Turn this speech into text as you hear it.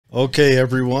Okay,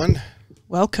 everyone.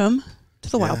 Welcome to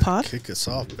the Wow Pod. Kick us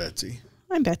off, Betsy.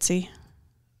 I'm Betsy.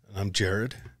 And I'm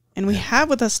Jared. And we have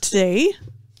with us today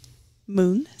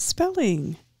Moon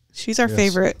Spelling. She's our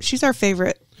favorite. She's our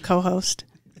favorite co-host.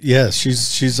 Yes,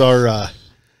 she's our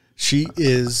she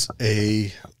is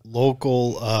a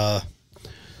local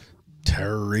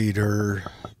tarot reader,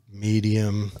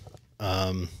 medium,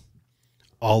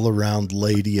 all around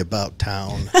lady about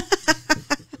town.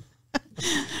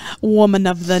 Woman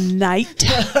of the night.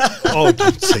 Oh,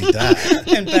 don't say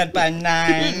that. In bed by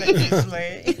 9,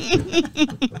 usually.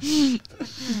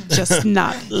 Just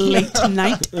not late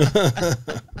night.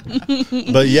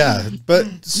 But yeah,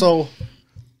 so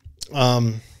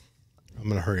I'm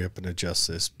gonna hurry up and adjust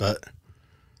this. But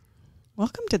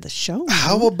Welcome to the show.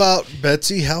 how about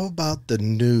Betsy? How about the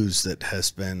news that has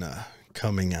been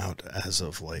coming out as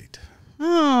of late?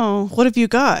 Oh, what have you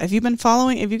got? Have you been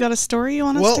following? Have you got a story you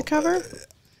want us to cover?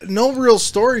 No real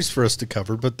stories for us to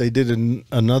cover, but they did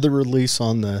another release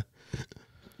on the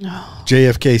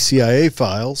JFK CIA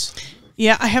files.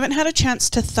 Yeah, I haven't had a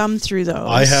chance to thumb through those.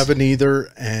 I haven't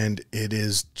either, and it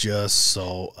is just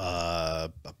so how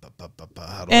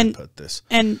do I put this?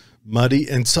 And muddy,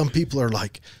 and some people are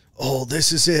like, "Oh,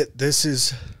 this is it. This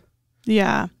is."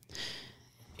 Yeah.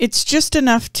 It's just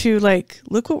enough to like,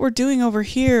 look what we're doing over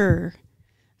here.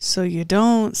 So you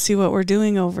don't see what we're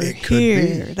doing over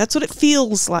here. That's what it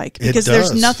feels like. Because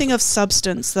there's nothing of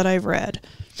substance that I've read.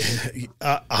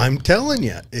 I'm telling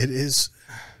you, it is.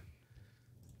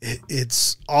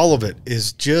 It's all of it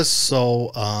is just so.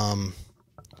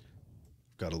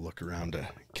 Got to look around a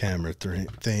camera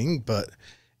thing, but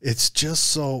it's just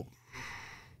so.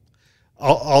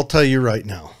 I'll tell you right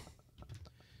now.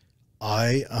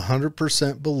 I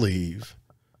 100% believe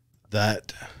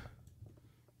that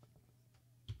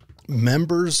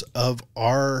members of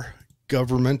our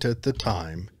government at the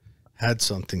time had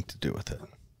something to do with it.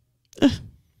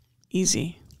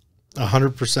 Easy.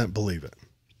 100% believe it.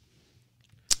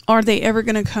 Are they ever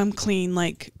going to come clean,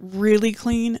 like really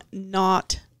clean?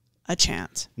 Not a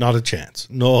chance. Not a chance.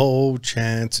 No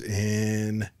chance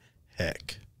in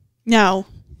heck. Now,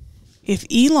 if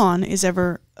Elon is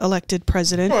ever elected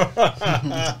president.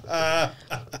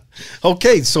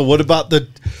 Okay, so what about the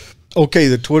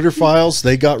Twitter files?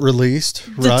 They got released,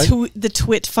 right? The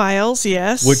Twit files,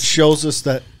 yes. Which shows us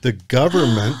that the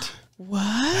government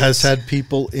has had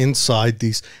people inside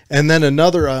these. And then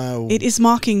another... it is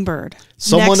Mockingbird.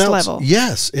 Someone Next else, level.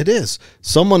 Yes, it is.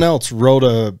 Someone else wrote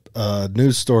a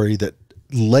news story that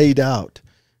laid out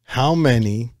how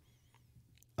many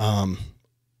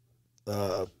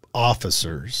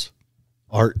officers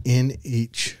are in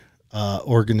each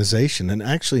organization and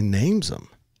actually names them.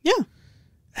 Yeah.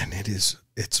 And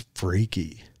it's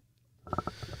freaky.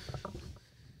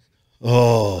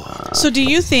 Oh. So do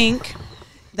you think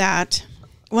that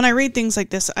when I read things like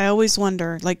this, I always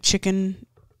wonder, like chicken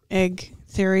egg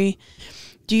theory,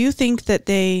 do you think that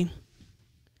they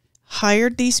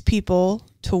hired these people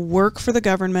to work for the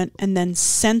government and then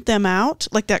sent them out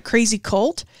like that crazy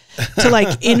cult to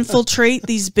like infiltrate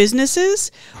these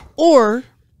businesses? Or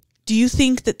do you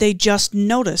think that they just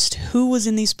noticed who was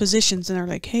in these positions and they're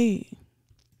like, hey,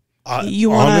 you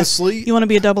want to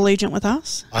be a double agent with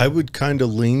us? I would kind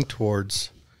of lean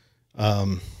towards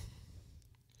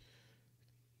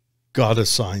got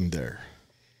assigned there.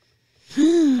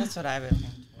 That's what I would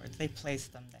think towards. They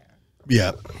placed them there.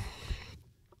 Yeah.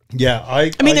 Yeah,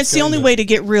 I mean, it's the only way to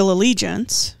get real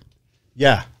allegiance.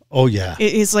 Yeah. Oh, yeah.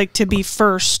 It is like to be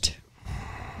first,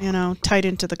 tied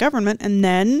into the government, and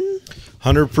then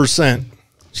 100%.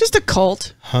 Just a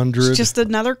cult. 100. It's just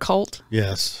another cult.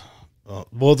 Yes.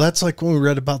 Well, that's like when we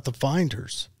read about the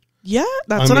Finders. Yeah,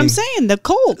 that's what I'm saying. The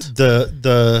cult.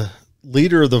 The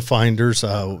leader of the Finders,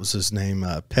 what was his name?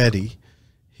 Petty.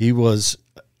 He was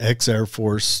ex-Air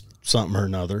Force something or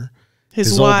another.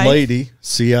 His wife, old lady,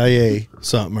 CIA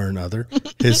something or another.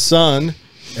 His son,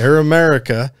 Air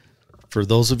America. For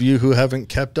those of you who haven't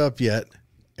kept up yet,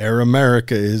 Air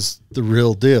America is the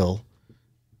real deal.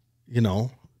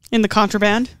 In the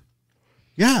contraband?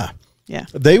 Yeah. Yeah.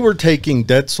 They were taking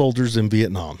dead soldiers in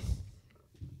Vietnam,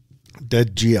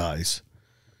 dead GIs,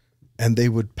 and they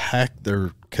would pack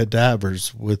their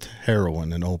cadavers with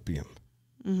heroin and opium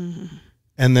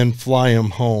and then fly them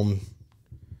home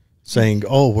saying,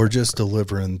 "Oh, we're just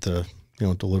delivering them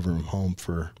home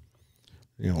for,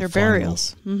 their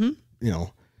burials."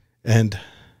 And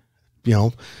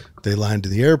they land to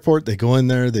the airport, they go in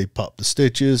there, they pop the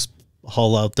stitches,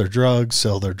 haul out their drugs,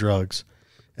 sell their drugs.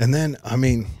 And then,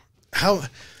 how...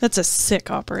 That's a sick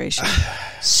operation.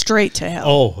 Straight to hell.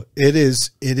 Oh, it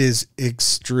is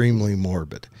extremely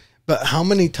morbid. But how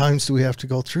many times do we have to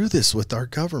go through this with our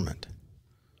government?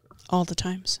 All the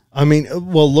times. I mean,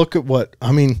 well, look at what,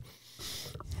 I mean,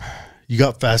 you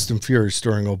got Fast and Furious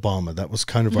during Obama. That was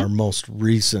kind of our most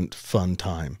recent fun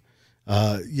time.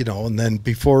 You know, and then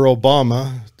before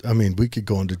Obama, I mean, we could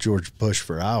go into George Bush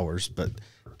for hours, but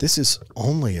this is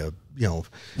only a, you know,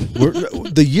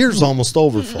 the year's almost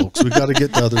over, folks. We got to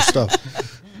get to other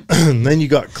stuff. And then you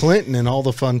got Clinton and all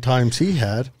the fun times he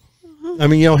had. I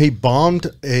mean, you know, he bombed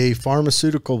a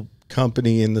pharmaceutical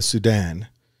company in the Sudan,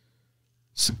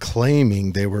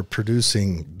 claiming they were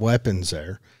producing weapons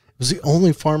there. It was the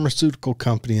only pharmaceutical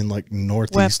company in like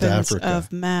Northeast Weapons Africa.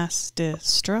 of mass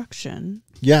destruction.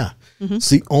 Yeah. It's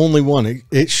the only one.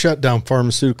 It shut down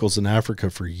pharmaceuticals in Africa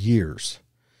for years.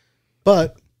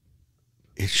 But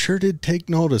it sure did take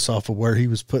notice off of where he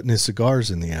was putting his cigars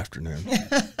in the afternoon.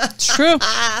 It's true.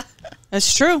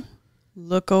 That's true.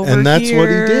 Look over here. And that's what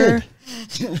he did.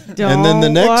 Don't And then the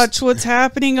next- watch what's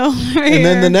happening over here. And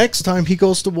then the next time he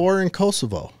goes to war in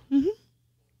Kosovo.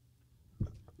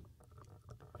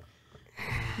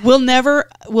 We'll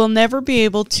never be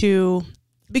able to,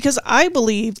 because I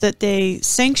believe that they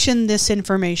sanction this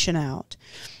information out.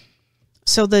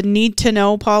 So the need to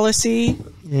know policy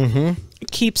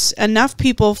keeps enough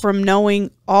people from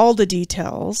knowing all the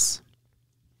details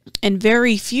and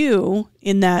very few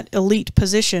in that elite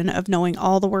position of knowing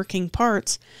all the working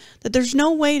parts, that there's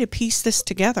no way to piece this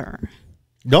together.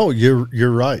 No,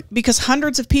 you're right. Because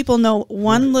hundreds of people know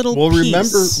one little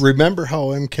piece. remember how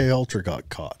MK Ultra got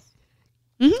caught.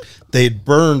 They had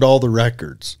burned all the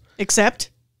records. Except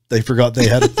They forgot they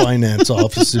had a finance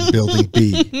office in Building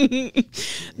B.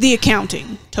 the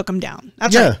accounting took them down.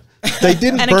 That's Yeah, right. they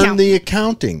didn't And burn accounting. the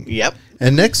accounting. Yep.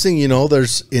 And next thing you know,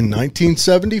 there's in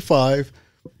 1975,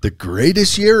 the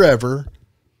greatest year ever,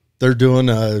 they're doing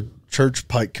church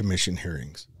pike commission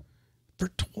hearings. For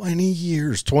 20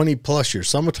 years, 20 plus years,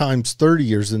 sometimes 30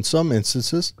 years in some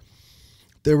instances,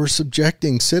 they were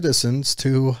subjecting citizens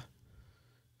to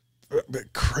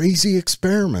crazy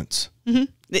experiments.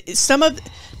 Some of,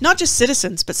 not just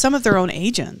citizens, but some of their own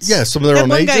agents. Yeah, some of their That own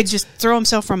one guy agents. just threw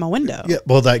himself from a window. Yeah,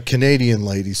 well, that Canadian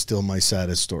lady's still my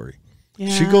saddest story. She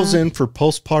Yeah. goes in for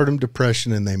postpartum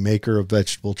depression, and they make her a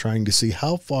vegetable, trying to see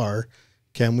how far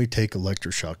can we take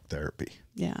electroshock therapy.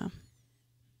 Yeah.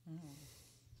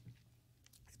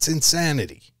 It's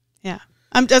insanity. Yeah.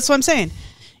 That's what I'm saying.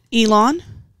 Elon,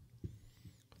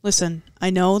 listen, I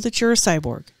know that you're a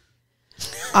cyborg.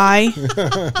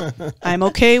 I'm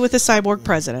okay with a cyborg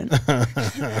president.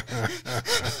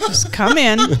 Just come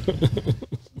in,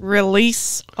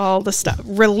 release all the stuff,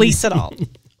 release it all.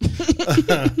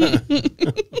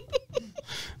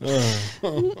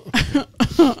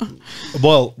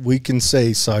 Well, we can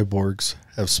say cyborgs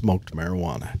have smoked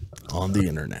marijuana on the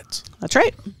internet. That's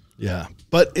right. Yeah,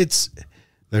 but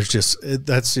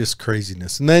that's just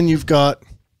craziness. And then you've got,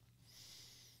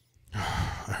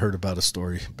 I heard about a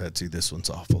story, Betsy. This one's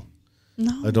awful.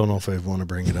 No, I don't know if I want to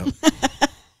bring it up.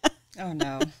 Oh,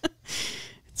 no.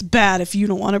 it's bad if you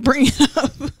don't want to bring it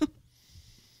up. What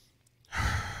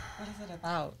is it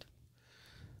about?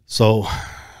 So,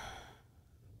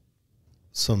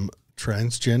 some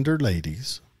transgender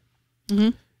ladies,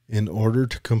 in order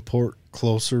to comport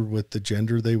closer with the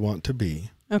gender they want to be,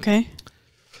 Okay.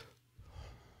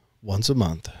 once a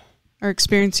month, Are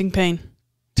experiencing pain.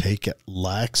 take a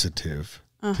laxative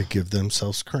to give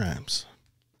themselves cramps.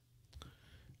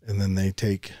 And then they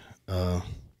take the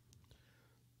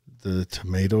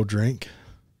tomato drink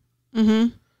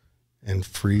and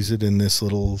freeze it in this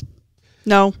little...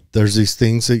 No. There's these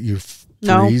things that you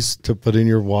No. freeze to put in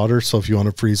your water. So if you want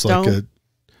to freeze like Don't.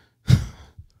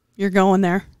 You're going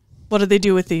there. What do they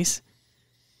do with these?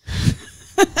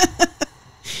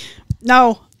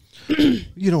 No.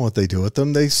 you know what they do with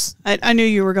them. I knew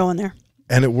you were going there.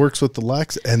 And it works with the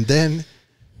lax. And then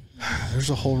there's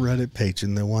a whole Reddit page,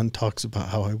 and the one talks about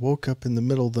how I woke up in the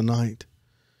middle of the night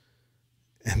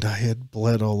and I had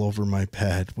bled all over my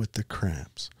pad with the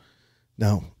cramps.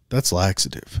 Now, that's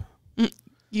laxative.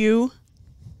 You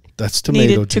That's tomato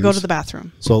needed to go juice. to the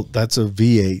bathroom. So that's a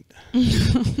V8.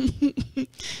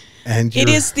 And It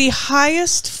is the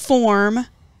highest form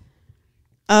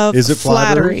of Is it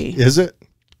flattery? Is it?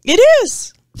 It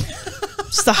is.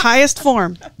 It's the highest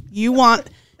form.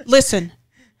 Listen,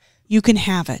 you can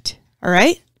have it. All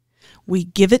right? We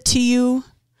give it to you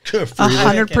Free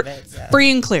 100% give it, yeah.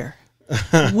 free and clear.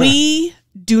 We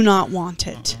do not want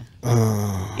it.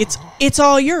 It's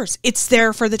all yours. It's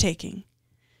there for the taking.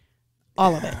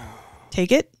 All of it.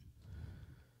 Take it.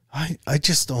 I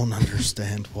just don't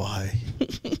understand why.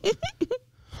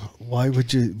 Why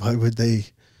would you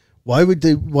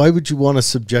want to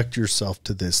subject yourself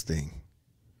to this thing?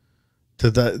 to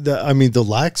the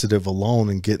laxative alone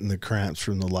and getting the cramps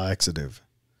from the laxative.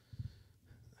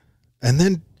 And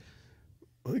then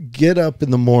get up in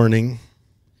the morning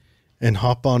and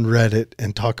hop on Reddit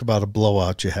and talk about a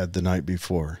blowout you had the night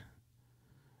before.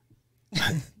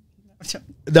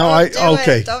 No,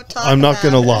 I'm not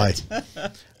going to lie.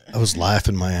 I was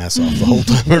laughing my ass off the whole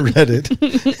time I read it.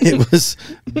 It was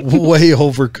way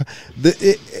over.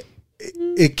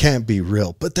 It can't be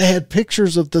real. But they had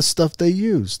pictures of the stuff they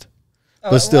used.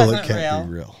 But still, it can't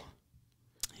be real.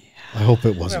 Yeah. I hope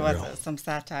it wasn't real. Some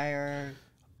satire?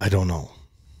 I don't know.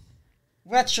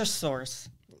 What's your source?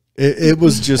 It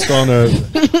was just on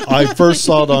I first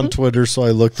saw it on Twitter, so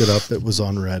I looked it up. It was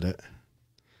on Reddit.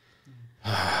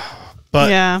 But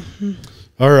yeah.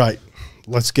 All right,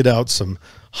 let's get out some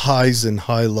highs and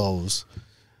high lows.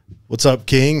 What's up,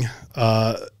 King?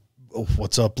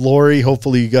 What's up, Lori?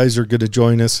 Hopefully you guys are going to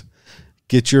join us.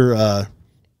 Get your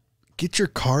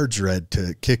cards read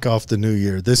to kick off the new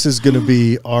year. This is going to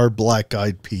be our Black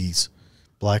Eyed Peas.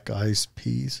 Black Eyed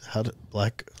Peas?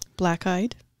 Black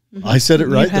Eyed? Mm-hmm. I said it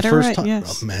right the first time.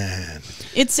 Yes. Oh, man.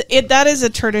 That is a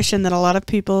tradition that a lot of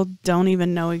people don't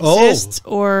even know exists,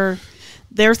 or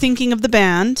they're thinking of the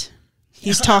band.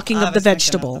 He's talking of the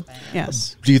vegetable.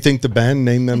 Yes. Do you think the band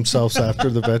named themselves after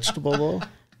the vegetable, though?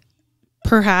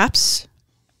 Perhaps.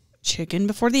 Chicken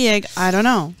before the egg. I don't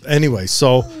know. Anyway,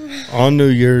 so on New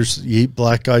Year's, you eat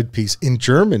Black Eyed Peas. In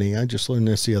Germany, I just learned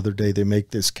this the other day, they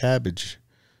make this cabbage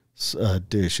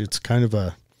dish. It's kind of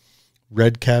a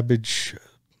red cabbage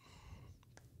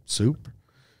soup.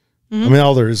 Mm-hmm. I mean,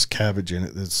 all there is cabbage in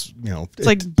it. It's, it's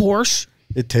like borscht.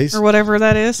 It tastes, or whatever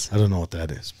that is. I don't know what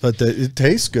that is, but it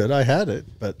tastes good. I had it,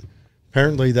 but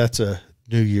apparently that's a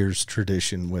New Year's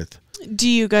tradition with. Do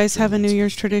you guys have a New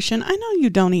Year's tradition? I know you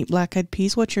don't eat Black Eyed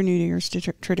Peas. What's your New Year's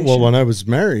tradition? Well, when I was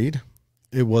married,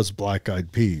 it was Black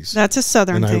Eyed Peas. That's a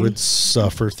Southern thing. And I would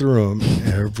suffer through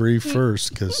them every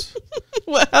first because.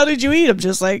 Well, how did you eat them?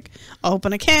 Just like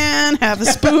open a can, have a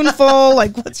spoonful.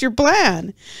 Like, what's your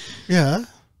plan? Yeah.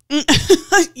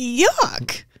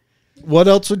 Yuck. What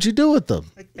else would you do with them?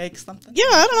 Like bake something? Yeah,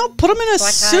 I don't know. Put them in a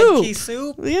Black-eyed pea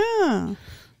soup? Yeah.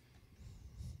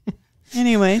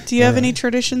 Anyway, do you have any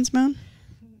traditions, Moon?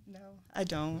 No, I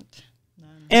don't.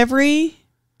 None. Every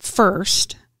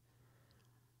first,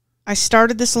 I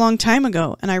started this a long time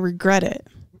ago, and I regret it.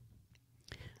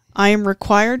 I am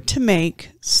required to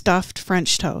make stuffed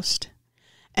French toast.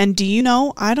 And do you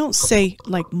know, I don't say,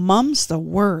 like, mum's the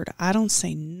word. I don't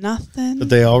say nothing. But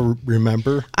they all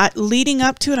remember? Leading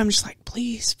up to it, I'm just like,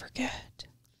 please forget.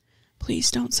 Please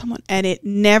don't someone. And it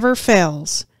never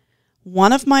fails.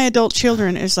 One of my adult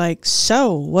children is like,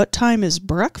 so what time is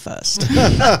breakfast?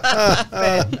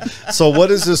 So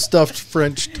what is a stuffed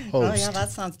French toast? Oh, yeah,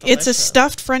 that sounds delicious. It's a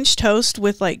stuffed French toast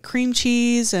with, like, cream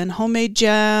cheese and homemade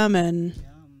jam and,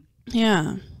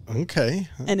 yeah. Okay.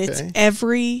 And it's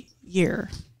every year.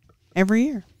 Every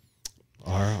year.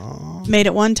 Made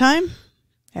it one time.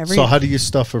 Every year. How do you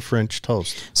stuff a French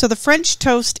toast? So the French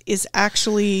toast is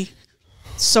actually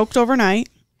soaked overnight,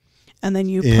 and then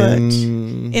you put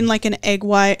in like an egg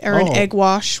white or an egg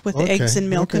wash with eggs and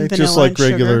milk and vanilla, just like and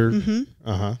regular.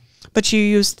 Mm-hmm. But you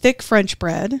use thick French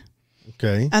bread.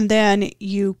 Okay. And then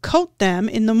you coat them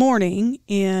in the morning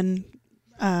in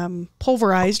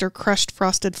pulverized or crushed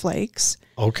frosted flakes.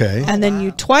 Okay. And then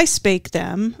you twice bake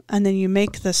them, and then you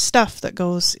make the stuff that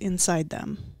goes inside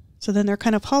them. So then they're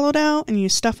kind of hollowed out, and you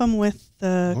stuff them with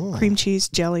the cream cheese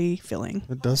jelly filling.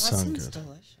 It does sound good.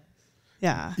 Delicious.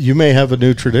 Yeah. You may have a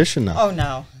new tradition now. Oh,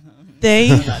 no. They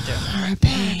are a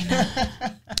pain.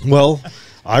 Well,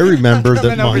 I remember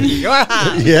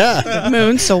that yeah.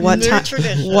 Moon, so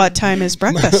what time is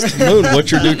breakfast? Moon,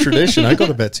 what's your new tradition? I go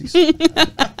to Betsy's.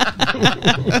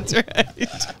 That's right.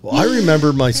 Well, I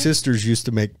remember my sisters used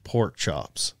to make pork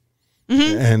chops.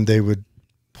 Mm-hmm. And they would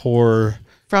pour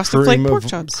frosted flake pork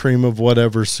chops, cream of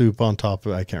whatever soup on top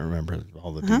of it. I can't remember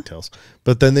all the details.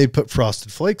 But then they'd put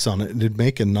frosted flakes on it and it'd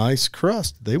make a nice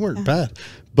crust. They weren't bad.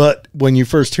 But when you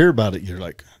first hear about it, you're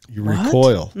like, you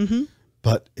recoil. Mm-hmm.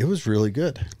 But it was really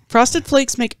good. Frosted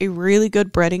Flakes make a really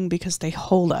good breading because they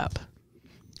hold up.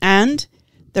 And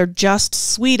they're just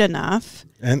sweet enough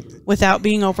and without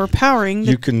being overpowering.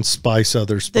 You can spice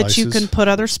other spices. That you can put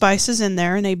other spices in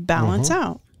there and they balance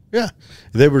out. Yeah,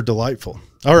 they were delightful.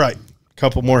 All right,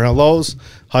 couple more hellos.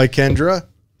 Hi, Kendra.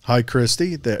 Hi,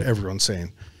 Christy. Everyone's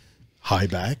saying hi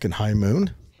back and hi,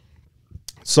 Moon.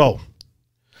 So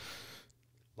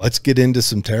let's get into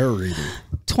some tarot reading.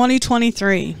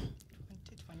 2023.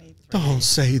 Don't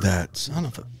say that, son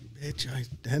of a bitch. I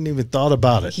hadn't even thought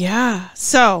about it. Yeah.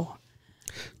 So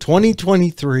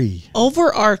 2023.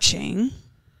 Overarching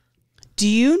Do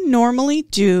you normally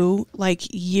do like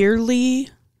yearly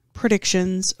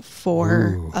predictions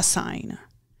for a sign?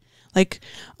 Like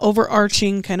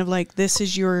overarching, kind of like this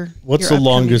is your What's your the upcoming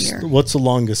longest? year. What's the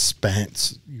longest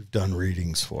spans you've done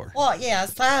readings for? Well,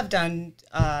 yes, I have done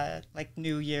like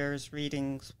New Year's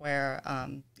readings where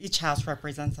each house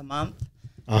represents a month.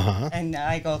 And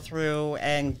I go through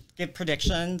and give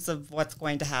predictions of what's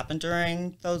going to happen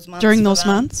during those months. During for those them.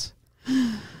 months?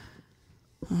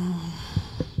 Oh,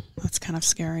 that's kind of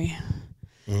scary.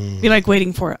 Be like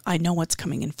waiting for, I know what's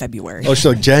coming in February. Oh, she's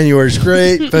like, January's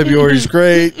great, February's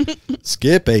great.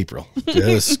 Skip April.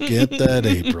 Just skip that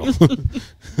April.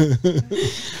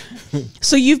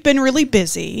 So you've been really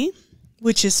busy,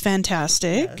 which is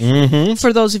fantastic. Yes.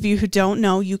 For those of you who don't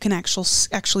know, you can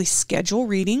actually schedule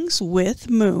readings with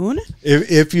Moon.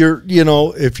 If you're,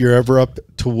 if you're ever up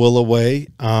to Willoway,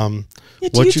 Yeah,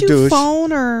 do what you you do do is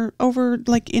phone or over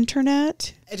like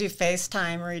internet? I do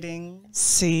FaceTime readings.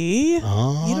 See, you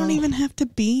don't even have to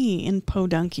be in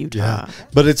Podunk, Utah. yeah,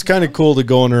 but it's kind of cool to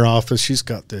go in her office. She's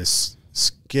got this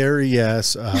scary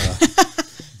ass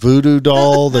voodoo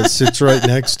doll that sits right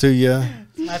next to you.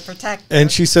 My protector.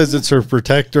 And she says it's her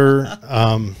protector.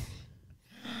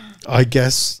 I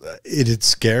guess it'd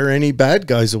scare any bad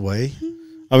guys away.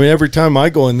 I mean, every time I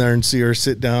go in there and see her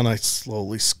sit down, I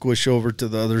slowly squish over to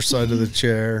the other side of the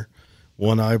chair.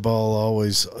 One eyeball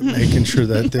always making sure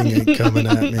that thing ain't coming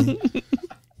at me.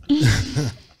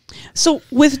 So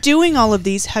with doing all of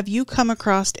these, have you come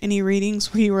across any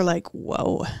readings where you were like,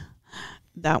 whoa,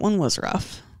 that one was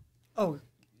rough? Oh,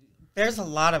 there's a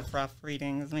lot of rough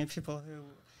readings. I mean, people who...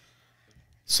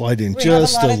 Slide in We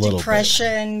just have a lot a of little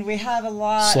depression. We have a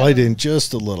lot... bit. Slide in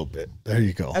just a little bit. There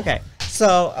you go. Okay,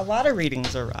 so a lot of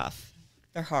readings are rough.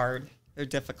 They're hard. They're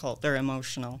difficult. They're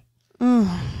emotional.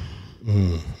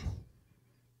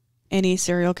 Any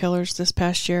serial killers this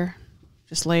past year?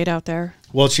 Just lay it out there.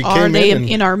 Well, she Are came they in.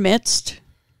 in our midst?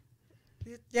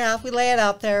 Yeah, we lay it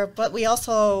out there, but we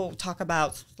also talk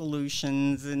about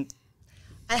solutions. And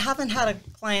I haven't had a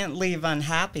client leave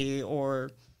unhappy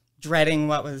or dreading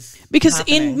what was Because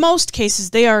happening. in most cases,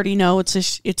 they already know it's a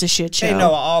shit show. They know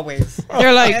always.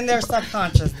 They're like- in their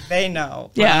subconscious, they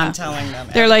know. When Yeah. I'm telling them.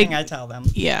 They're everything like- I tell them.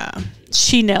 Yeah,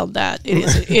 she nailed that.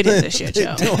 It is a shit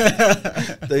show.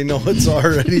 They know it's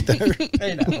already there.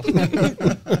 They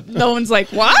know. No one's like,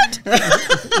 what?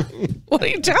 What are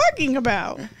you talking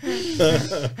about?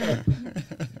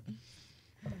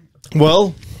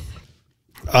 Well,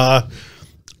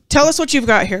 Tell us what you've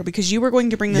got here, because you were going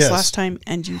to bring this Yes. last time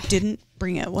and you didn't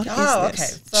bring it. What is Oh, okay.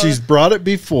 this? So, she's brought it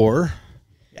before.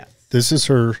 yes. This is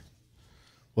her,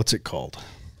 what's it called?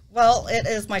 Well, it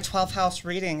is my 12th house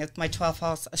reading. It's my 12th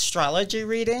house astrology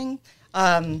reading.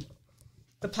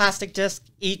 The plastic disc,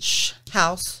 each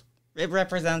house, it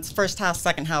represents first house,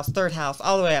 second house, third house,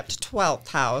 all the way up to 12th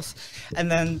house. And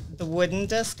then the wooden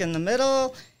disc in the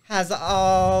middle has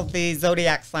all the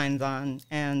zodiac signs on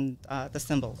and the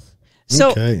symbols.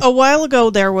 So Okay. a while ago,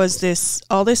 there was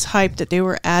all this hype that they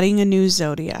were adding a new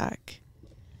zodiac.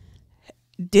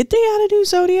 Did they add a new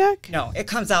zodiac? No, it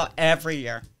comes out every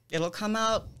year. It'll come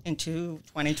out into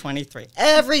 2023.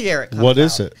 Every year it comes out. What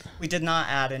is it? We did not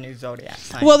add a new zodiac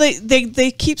sign. Well,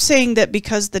 they keep saying that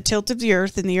because the tilt of the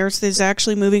Earth and the Earth is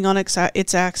actually moving on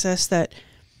its axis, that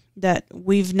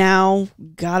we've now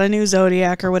got a new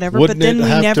zodiac or whatever. Wouldn't but then it we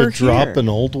have never to drop hear. an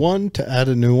old one to add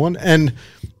a new one? And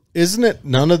isn't it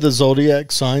none of the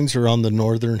zodiac signs are on the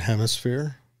northern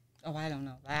hemisphere? oh, I don't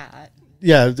know that.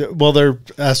 Yeah, well, they're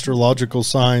astrological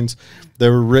signs. They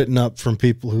were written up from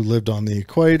people who lived on the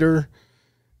equator.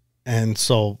 And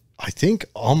so I think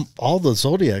all the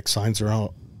zodiac signs are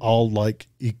all like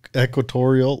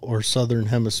equatorial or southern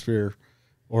hemisphere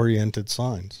oriented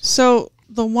signs. So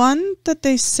the one that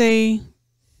they say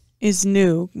is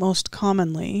new most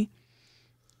commonly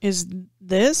is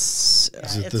this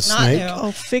Is it It's the not snake? new.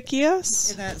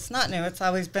 Ophiuchus. It's not new. It's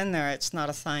always been there. It's not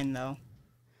a sign, though.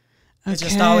 It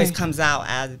just Okay. always comes out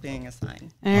as being a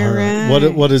sign. All All right.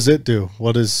 right. What does it do?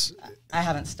 What is I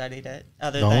haven't studied it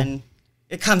other No? than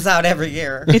it comes out every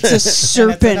year. It's a And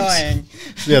serpent. it's annoying.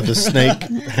 yeah, the snake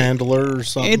handler or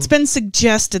something? It's been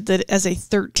suggested that as a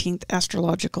 13th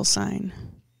astrological sign.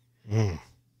 Hmm.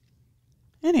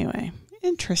 Anyway,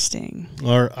 interesting.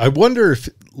 Or I wonder if,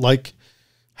 like,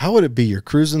 how would it be? You're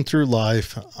cruising through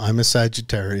life. I'm a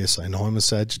Sagittarius. I know I'm a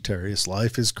Sagittarius.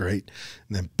 Life is great.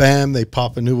 And then, bam, they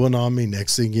pop a new one on me.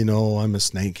 Next thing you know, I'm a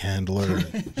snake handler.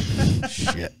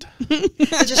 Shit.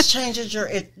 It just changes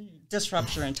it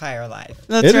disrupts your entire life.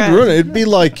 That's It'd right. ruin it. It'd be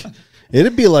like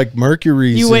It'd be like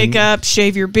Mercury's. You wake up,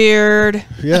 shave your beard,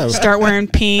 Yeah. start wearing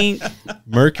pink.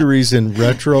 Mercury's in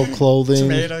retro clothing.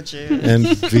 Tomato juice. And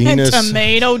Venus.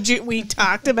 Tomato juice. We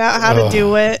talked about how to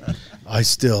do it. I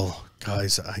still,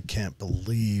 guys, I can't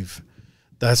believe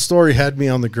that story had me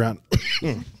on the ground.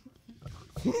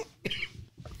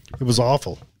 It was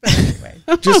awful. Anyway.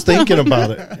 Just thinking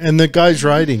about it. And the guy's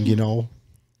writing, you know.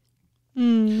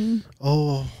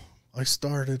 Oh, I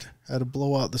had a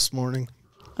blowout this morning.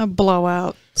 A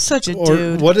blowout. Such a Or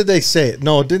dude. what did they say?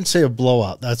 No, it didn't say a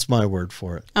blowout. That's my word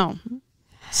for it. Oh,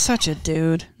 such a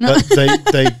dude. But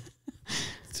they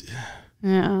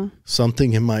Yeah.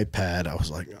 something in my pad. I was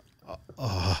like,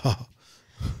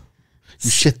 you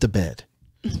shit the bed.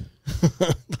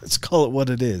 Let's call it what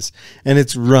it is. And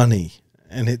it's runny.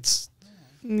 And it's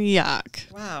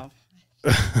Yuck. Wow.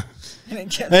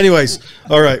 anyways.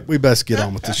 All right, we best get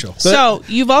on with the show. So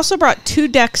you've also brought 2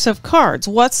 decks of cards.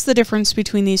 What's the difference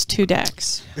between these 2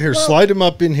 decks? Here, slide them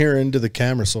up in here into the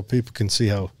camera so people can see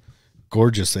how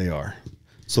gorgeous they are.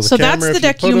 So So that's camera, the if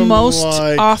deck put you them, most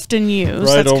like, often use.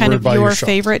 right That's kind over of by your your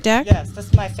shoulder. favorite deck. Yes,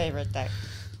 that's my favorite deck.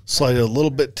 slide it a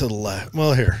little bit to the left.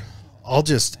 Well, here, I'll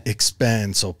just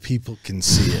expand so people can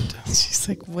see it. She's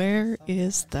like, where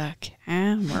is the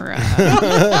camera?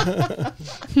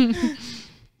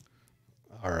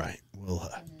 All right,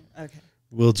 Okay.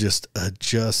 we'll just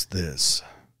adjust this.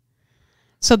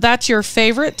 So that's your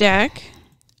favorite deck.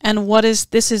 And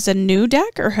this is a new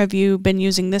deck, or have you been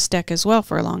using this deck as well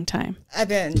for a long time? I've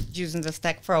been using this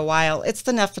deck for a while. It's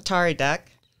the Nefertari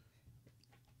deck.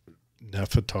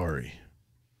 Nefertari.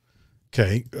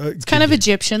 Okay. It's kind of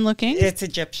Egyptian looking. It's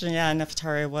Egyptian, yeah.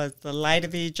 Nefertari was the light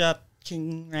of Egypt,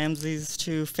 King Ramses'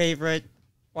 favorite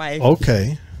wife.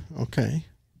 Okay.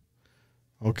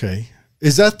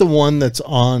 Is that the one that's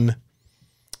on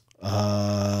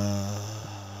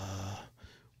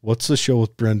what's the show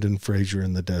with Brendan Fraser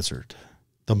in the desert?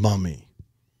 The Mummy.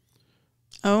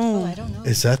 Oh. I don't know.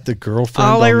 Is that the girlfriend?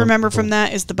 All I on the- remember from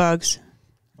that is the bugs.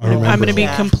 I remember I'm going to be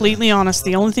Yeah. completely honest.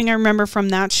 The only thing I remember from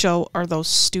that show are those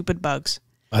stupid bugs.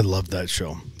 I love that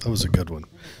show. That was a good one.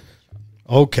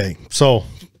 Okay. So,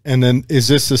 and then is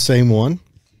this the same one?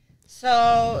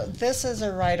 So this is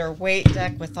a Rider-Waite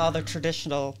deck with all the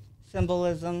traditional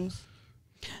symbolisms.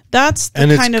 That's the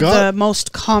And it's kind of got the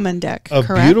most common deck, A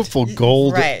correct? beautiful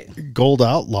gold Right. gold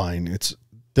outline.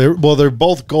 They're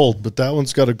both gold, but that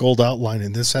one's got a gold outline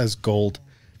and this has gold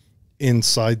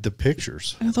inside the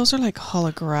pictures. Oh, those are like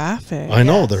holographic. I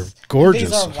know, Yes. they're gorgeous.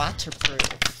 These are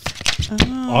waterproof.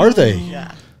 Are they?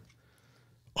 Yeah.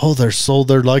 Oh,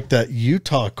 they're like that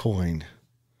Utah coin.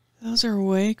 Those are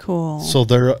way cool. So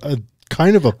they're a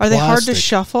kind of a Are they hard to plastic.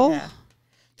 shuffle? Yeah.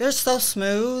 They're so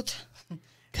smooth.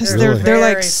 Because Really? they're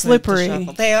like very smooth to slippery.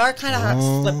 shuffle. They are kind of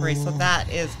slippery, so that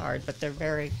is hard, but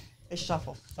they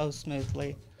shuffle so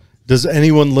smoothly. Does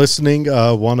anyone listening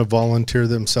want to volunteer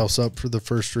themselves up for the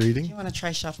first reading? You want to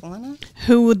try shuffling it?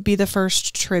 Who would be the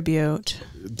first tribute?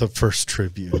 The first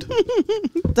tribute.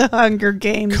 The Hunger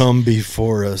Games. Come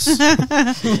before us.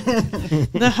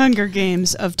 The Hunger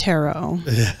Games of Tarot.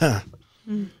 Yeah.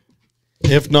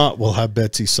 If not, we'll have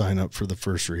Betsy sign up for the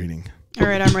first reading. All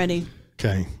right, I'm ready.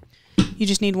 Okay. You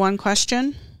just need one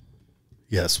question.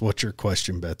 Yes. What's your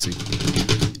question, Betsy?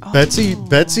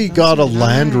 Betsy got a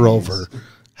Land Rover.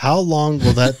 How long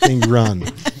will that thing run?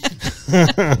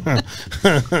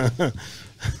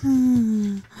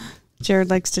 Jared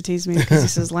likes to tease me because he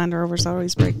says Land Rovers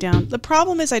always break down. The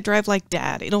problem is I drive like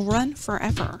Dad. It'll run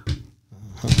forever.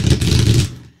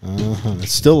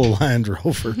 It's still a Land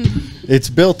Rover. It's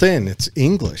built in. It's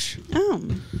English. Oh.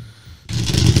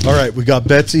 All right. We got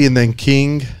Betsy and then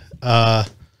King. And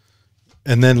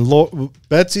then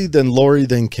Betsy, then Lori,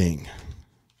 then King.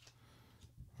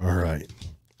 All right.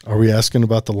 Are we asking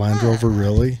about the Land Rover,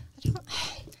 really?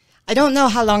 I don't know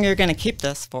how long you're going to keep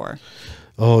this for.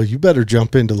 Oh, you better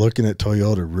jump into looking at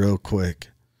Toyota real quick.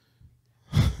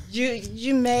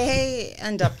 You may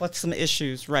end up with some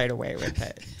issues right away with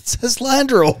it. It says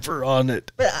Land Rover on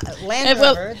it. But Land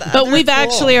Well, Rover, but we've they're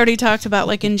cool. actually already talked about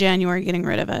like in January getting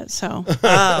rid of it. So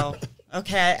Oh,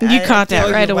 okay. you caught feel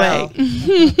that right you away. well.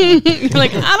 You're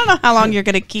like, I don't know how long you're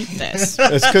going to keep this.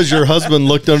 It's because your husband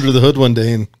looked under the hood one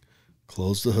day and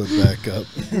closed the hood back up.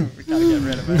 We got to get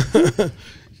rid of it.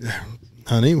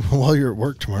 Honey, while you're at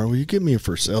work tomorrow, will you give me a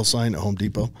for sale sign at Home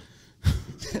Depot?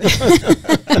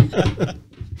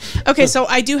 Okay, so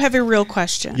I do have a real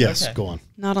question. Yes, Okay. go on.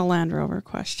 Not a Land Rover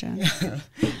question.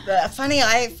 Funny,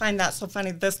 I find that so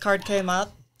funny. This card came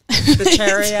up. The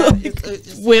chariot.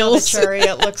 It's Wheels. The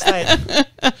chariot looks like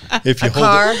If you a hold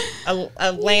car, it,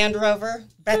 a Land Rover.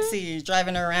 Betsy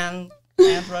driving around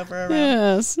Land Rover around.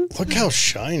 Yes. Look how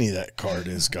shiny that card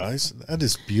is, guys. That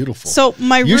is beautiful. So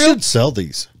you should sell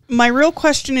these. my real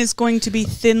question is going to be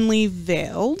thinly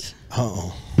veiled.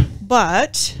 Oh.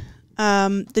 But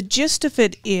the gist of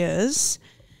it is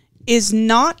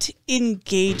not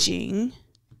engaging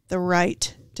the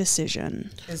right decision.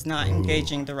 Is not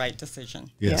engaging the right decision.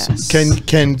 Yes. Yes.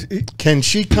 Can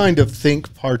she kind of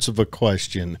think parts of a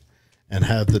question and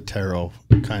have the tarot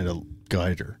kind of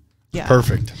guide her? Yeah.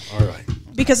 Perfect. All right.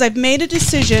 Because I've made a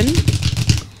decision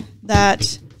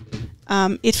that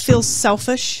it feels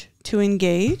selfish to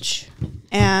engage,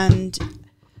 and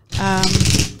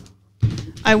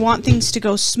I want things to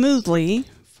go smoothly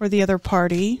for the other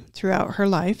party throughout her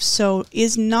life. So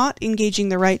is not engaging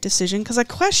the right decision? Because I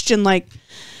question, like,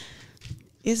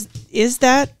 is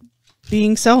that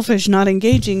being selfish, not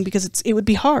engaging? Because it would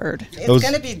be hard. It's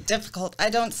going to be difficult.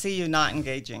 I don't see you not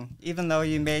engaging, even though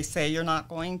you may say you're not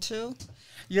going to.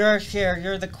 You're here.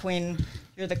 You're the queen.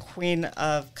 You're the queen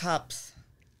of cups.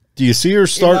 Do you see her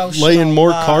start Emotional laying more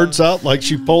love. cards out? Like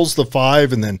she pulls the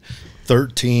 5 and then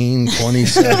 13,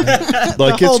 27.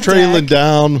 Like whole it's trailing deck.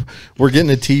 down. We're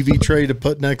getting a TV tray to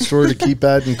put next door to keep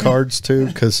adding cards to.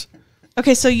 Because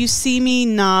Okay, so you see me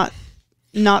not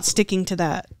sticking to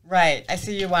that. Right. I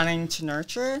see you wanting to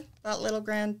nurture that little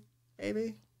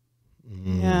grandbaby.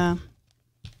 Yeah.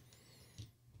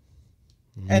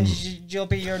 And you'll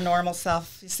be your normal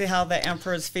self. You see how the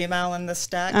Emperor is female in this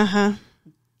deck? Uh-huh.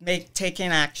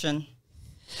 Taking action.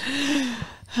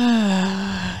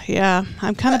 Yeah.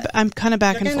 I'm kind of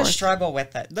back You're and going to forth. struggle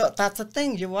with it. That's the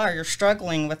thing. You're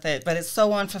struggling with it, but it's so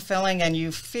unfulfilling, and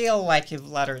you feel like you've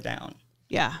let her down.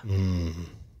 Yeah. mm-hmm.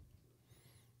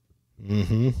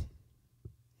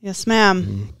 Yes,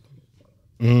 ma'am.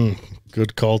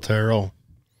 Good call, tarot.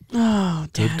 Oh,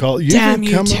 Good damn, call. damn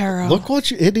you, come tarot. up, look what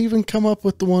it even come up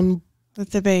with the one. With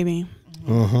the baby.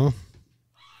 Uh-huh.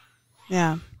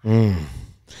 Yeah.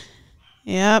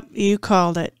 Yep, you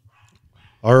called it.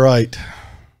 All right.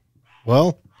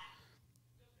 Well,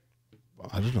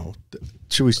 I don't know.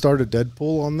 Should we start a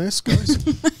Deadpool on this, guys?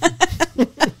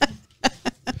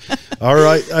 All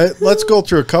right. Let's go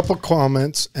through a couple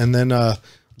comments, and then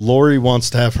Lori wants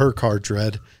to have her cards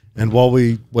read. And while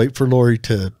we wait for Lori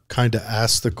to kind of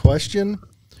ask the question,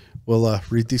 we'll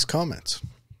read these comments.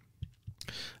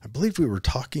 I believe we were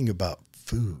talking about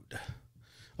food.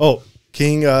 Oh,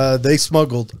 King, they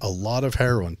smuggled a lot of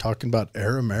heroin, talking about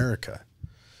Air America.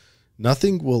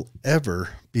 Nothing will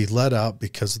ever be let out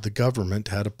because the government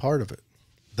had a part of it.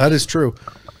 That is true.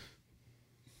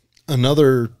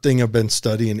 Another thing I've been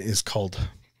studying is called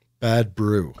bad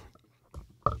brew.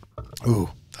 Ooh,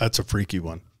 that's a freaky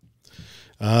one.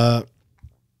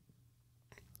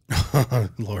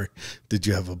 Lori, did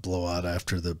you have a blowout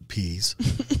after the peas?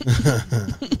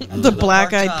 The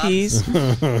black-eyed peas.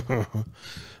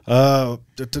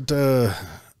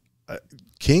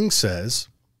 King says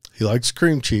he likes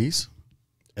cream cheese.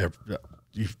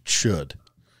 You should.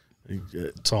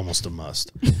 It's almost a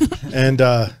must. And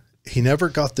he never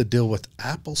got the deal with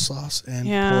applesauce and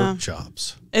pork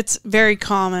chops. It's very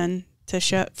common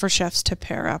for chefs to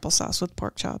pair applesauce with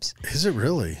pork chops. Is it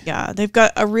really? Yeah, they've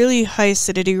got a really high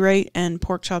acidity rate, and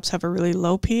pork chops have a really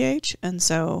low pH, and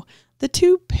so the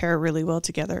two pair really well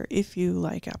together if you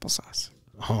like applesauce.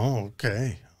 Oh,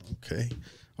 okay. Okay.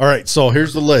 All right, so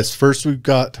here's the list. First, we've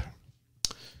got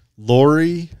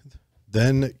Lori,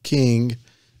 then King,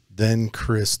 then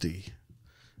Christy.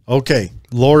 Okay,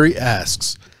 Lori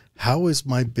asks, how is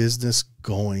my business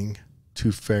going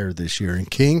to fare this year? And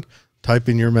King, type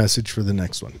in your message for the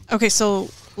next one. Okay, so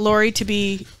Lori, to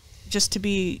be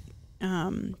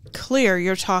clear,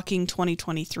 you're talking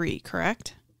 2023,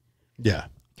 correct? Yeah.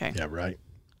 Okay. Yeah, right.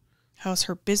 How's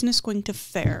her business going to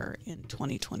fare in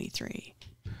 2023?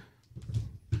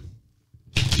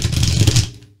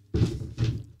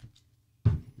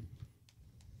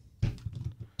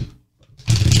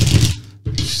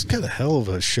 She's got a hell of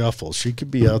a shuffle. She could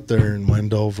be out there in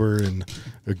Wendover in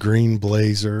a green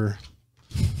blazer.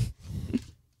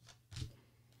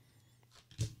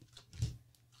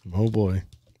 Oh boy,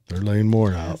 they're laying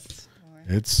more out.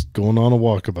 It's going on a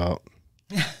walkabout.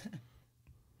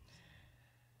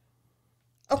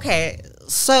 Okay,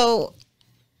 so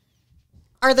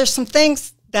are there some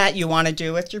things that you want to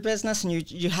do with your business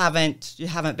and you haven't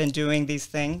been doing these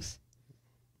things?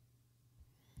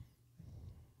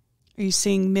 Are you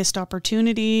seeing missed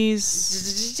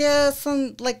opportunities? Yeah,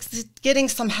 getting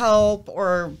some help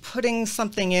or putting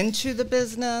something into the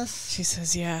business. She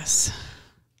says yes.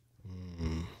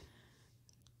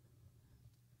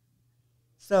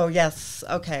 So yes,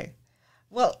 okay.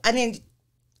 Well, I mean,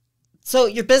 So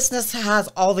your business has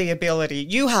all the ability.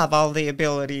 You have all the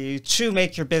ability to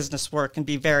make your business work and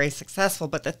be very successful.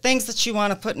 But the things that you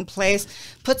want to put in place,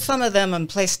 put some of them in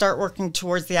place, start working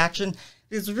towards the action.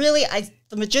 Because really,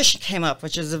 the magician came up,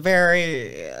 which is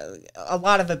a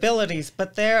lot of abilities,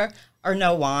 but there are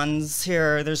no wands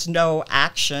here. There's no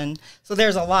action. So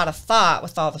there's a lot of thought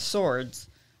with all the swords.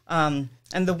 And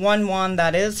the one wand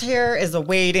that is here is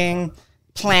awaiting,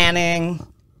 planning,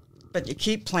 but you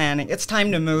keep planning. It's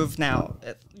time to move now.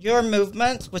 Your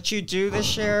movement, what you do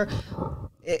this year,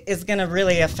 is going to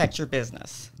really affect your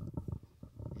business.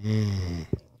 You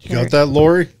got that,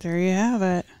 Lori? There you have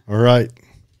it. All right.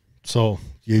 So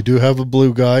you do have a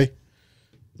blue guy.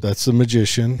 That's the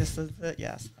magician. This is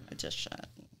the magician.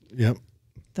 Yep.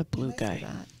 The blue guy.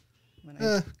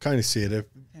 Kind of see it.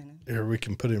 Here, we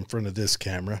can put it in front of this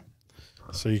camera.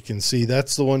 So you can see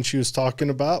that's the one she was talking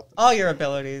about. All your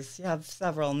abilities. You have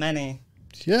several, many.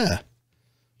 Yeah.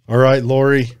 All right,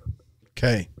 Lori.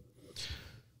 Okay.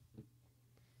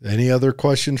 Any other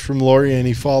questions from Lori?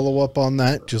 Any follow-up on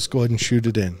that? Just go ahead and shoot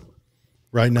it in.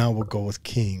 Right now, we'll go with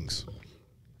Kings.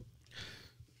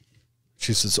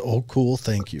 She says, oh, cool.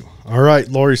 Thank you. All right,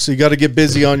 Lori. So you got to get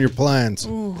busy on your plans.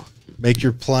 Ooh. Make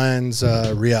your plans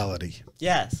reality.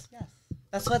 Yes.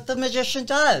 That's what the magician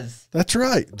does. That's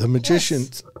right. The magician.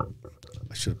 Yes.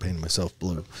 I should have painted myself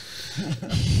blue.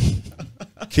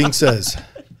 King says,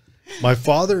 my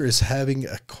father is having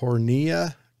a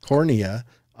cornea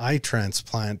eye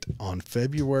transplant on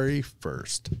February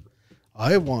 1st.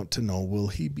 I want to know, will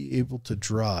he be able to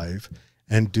drive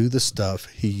and do the stuff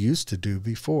he used to do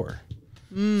before?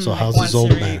 So how's his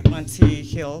old man? Once he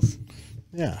heals.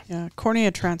 Yeah. Yeah.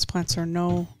 Cornea transplants are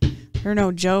they're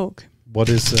no joke. What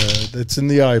is that's in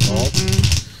the eyeball?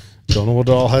 Don't know what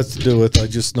it all has to do with. I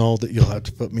just know that you'll have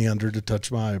to put me under to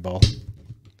touch my eyeball.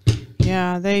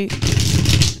 Yeah, the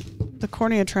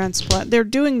cornea transplant, they're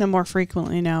doing them more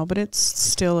frequently now, but it's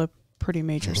still a pretty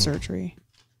major surgery.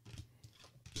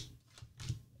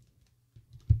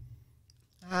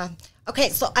 Okay,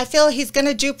 so I feel he's going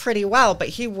to do pretty well, but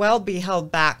he will be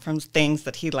held back from things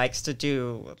that he likes to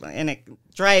do. And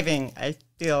driving, I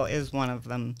feel, is one of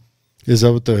them. Is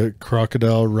that what the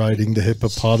crocodile riding the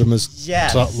hippopotamus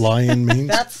lion means?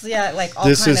 That's, like all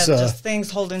this kind of just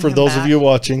things holding him back. For those of you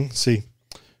watching, see,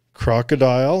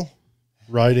 crocodile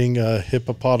riding a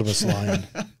hippopotamus lion.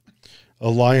 A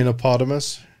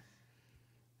lionopotamus.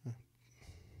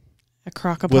 A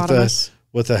crocopotamus.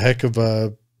 With a heck of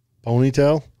a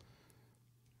ponytail.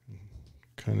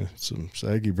 Kind of some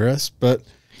saggy breasts. But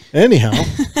anyhow,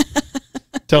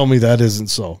 tell me that isn't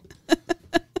so.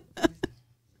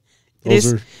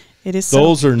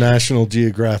 Those are National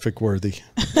Geographic worthy.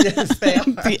 Yes, they are.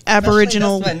 The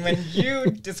Aboriginal. When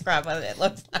you describe what it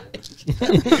looks like.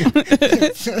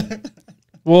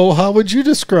 Well, how would you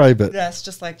describe it? Yes,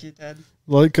 just like you did.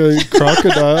 Like a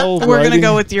crocodile. We're going to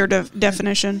go with your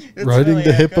definition. Riding really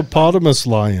the hippopotamus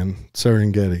lion,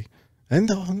 Serengeti. And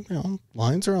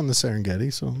lions are on the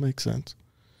Serengeti, so it makes sense.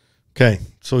 Okay,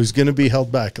 so he's going to be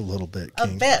held back a little bit,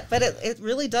 King. A bit, but it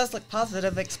really does look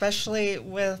positive, especially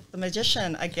with the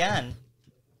magician again.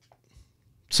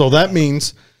 So that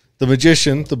means the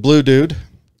magician, the blue dude,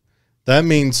 that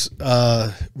means,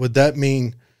 would that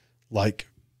mean like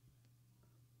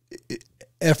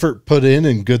effort put in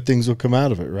and good things will come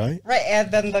out of it, right? Right,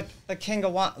 and then the king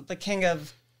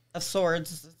of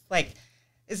swords, like,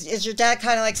 is your dad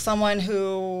kind of like someone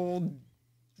who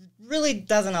really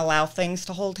doesn't allow things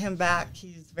to hold him back?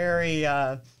 He's very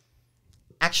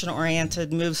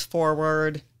action-oriented, moves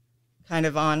forward, kind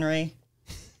of ornery.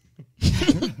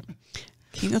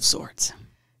 King of Swords.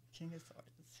 King of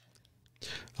Swords.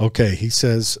 Okay, he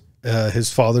says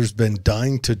his father's been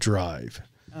dying to drive.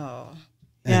 Oh.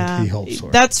 And he holds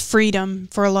swords. That's freedom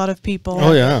for a lot of people.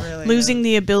 Oh, yeah. Really losing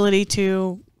the ability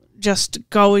to just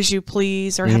go as you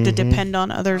please or have to depend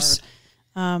on others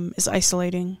is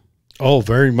isolating. Oh,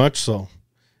 very much so.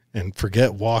 And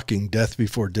forget walking, death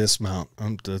before dismount.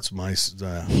 That's my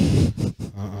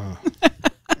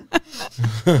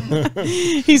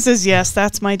He says, yes,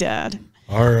 that's my dad.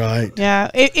 All right.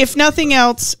 Yeah. If nothing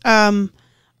else,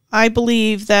 I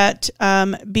believe that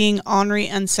being ornery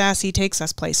and sassy takes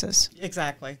us places.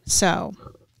 Exactly. So.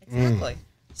 Exactly.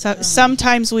 So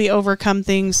sometimes we overcome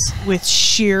things with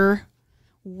sheer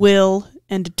will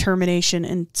and determination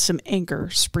and some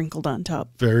anger sprinkled on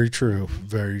top. Very true.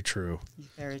 Very true.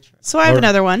 Very true. So I have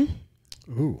another one.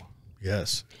 Ooh,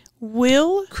 yes.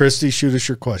 Will Christy, shoot us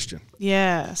your question.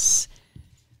 Yes.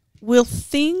 Will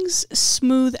things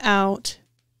smooth out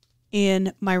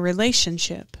in my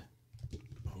relationship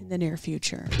in the near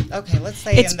future? Okay, let's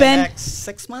say in the next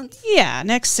 6 months? Yeah,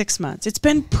 next 6 months. It's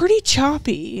been pretty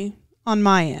choppy on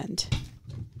my end.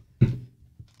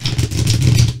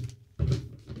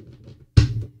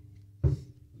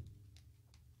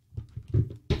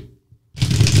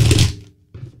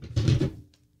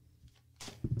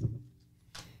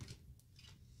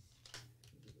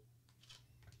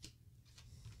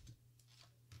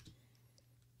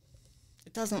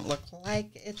 It doesn't look like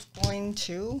it's going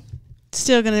to.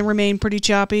 Still going to remain pretty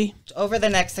choppy. Over the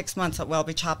next 6 months, it will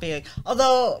be choppy.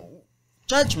 Although,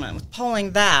 Judgment, with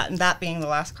pulling that, and that being the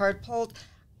last card pulled,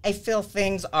 I feel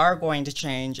things are going to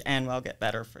change and will get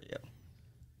better for you.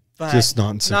 But just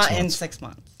not in 6 months. Not in 6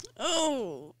 months.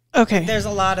 Oh, okay. There's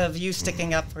a lot of you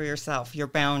sticking up for yourself, your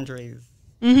boundaries.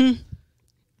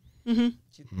 Mm-hmm. Mm-hmm.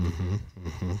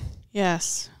 Mm-hmm.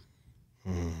 Yes.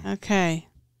 Okay.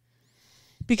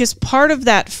 Because part of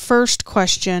that first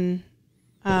question,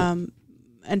 and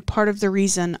part of the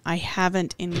reason I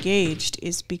haven't engaged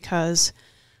is because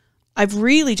I've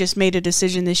really just made a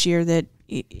decision this year that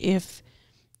if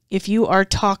you are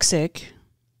toxic,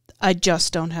 I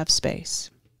just don't have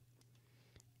space.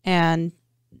 And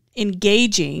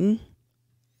engaging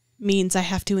means I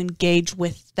have to engage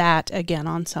with that again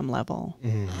on some level.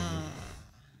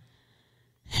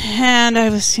 And I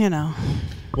was,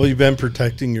 Well, you've been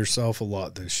protecting yourself a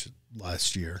lot this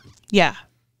last year. Yeah.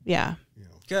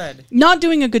 Good. Not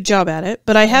doing a good job at it,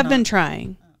 but I have been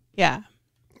trying. Yeah.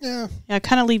 Yeah. I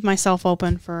kind of leave myself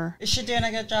open for... Is she doing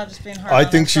a good job just being hard I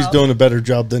on think she's herself? doing a better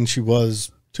job than she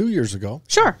was 2 years ago.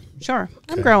 Sure.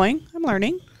 I'm growing. I'm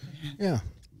learning. Yeah.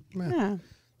 Yeah.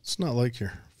 It's not like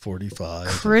you're 45.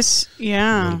 Chris,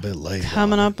 A little bit late.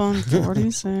 coming up on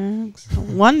 46.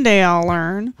 One day I'll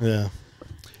learn. Yeah.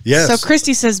 Yes. So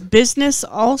Christy says, business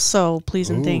also, please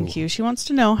and thank Ooh. you. She wants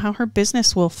to know how her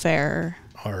business will fare.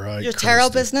 All right. Your tarot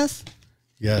Christy. business?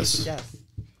 Yes. Yes.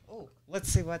 Oh, let's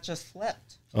see what just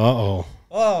flipped. Uh-oh.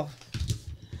 Oh.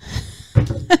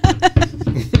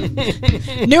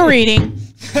 New reading.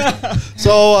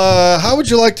 So, how would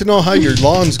you like to know how your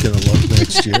lawn's going to look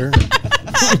next year?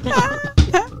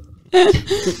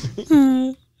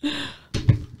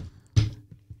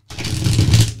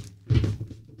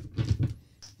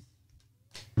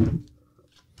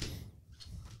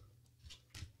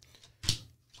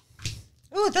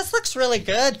 Ooh, this looks really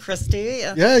good, Christy.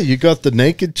 Yeah, you got the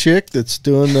naked chick that's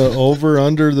doing the over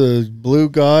under the blue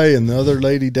guy and the other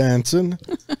lady dancing.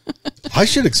 I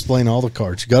should explain all the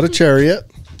cards. You got a chariot.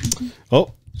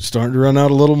 Oh, starting to run out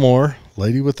a little more.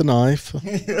 Lady with the knife.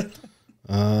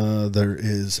 There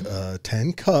is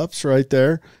 10 cups right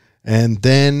there. And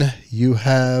then you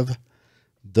have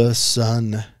the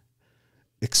sun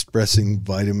expressing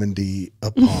vitamin D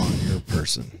upon your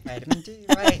person. Vitamin D,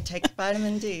 right. Take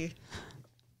vitamin D.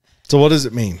 So what does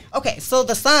it mean? Okay, so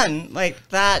the sun, like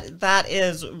that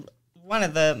is one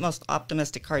of the most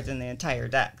optimistic cards in the entire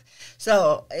deck.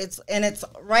 So it's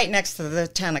right next to the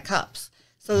 10 of cups.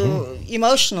 So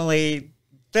emotionally,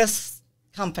 this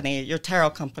company, your tarot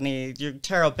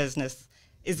business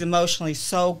is emotionally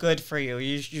so good for you.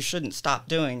 You shouldn't stop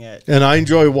doing it. And I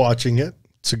enjoy watching it.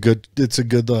 It's a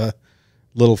good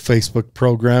little Facebook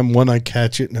program. When I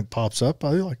catch it and it pops up, I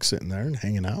like sitting there and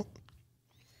hanging out.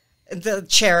 The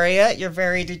chariot, you're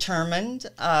very determined,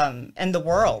 and the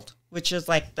world, which is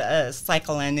like the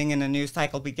cycle ending and a new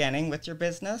cycle beginning with your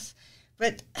business.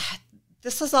 But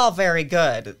this is all very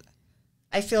good.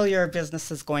 I feel your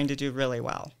business is going to do really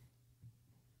well.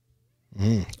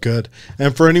 Good.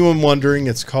 And for anyone wondering,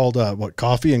 it's called what?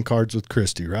 Coffee and Cards with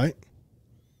Christy, right?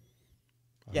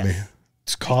 Yes.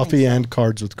 It's Coffee and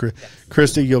Cards with Christy. Yes.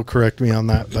 Christy, you'll correct me on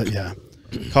that, but yeah.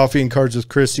 Coffee and Cards with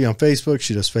Christy on Facebook.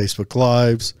 She does Facebook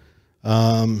Lives.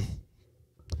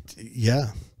 Yeah.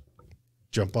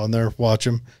 Jump on there, watch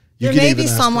them. There may be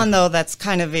someone, though, that's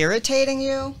kind of irritating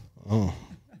you. Oh.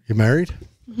 You married?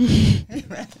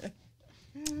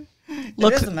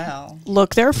 Look, it is a Mel.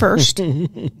 Look there first.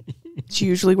 It's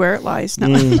usually where it lies. No.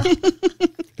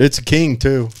 It's a king,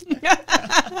 too.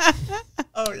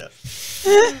 Oh,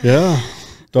 yes. Yeah.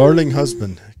 Darling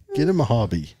husband. Get him a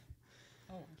hobby.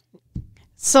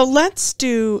 So let's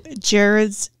do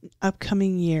Jared's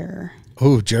upcoming year.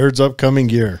 Oh, Jared's upcoming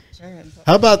year.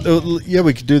 How about,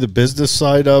 we could do the business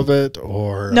side of it,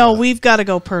 or... No, we've got to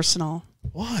go personal.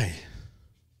 Why?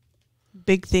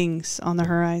 Big things on the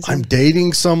horizon. I'm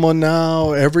dating someone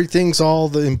now. Everything's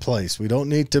all in place. We don't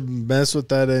need to mess with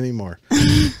that anymore.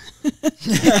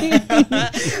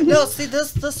 No, see,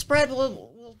 this spread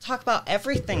we'll talk about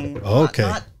everything. Okay.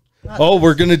 Not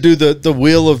we're gonna do the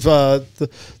wheel of the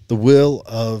wheel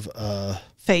of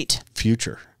fate,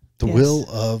 future. The Yes. wheel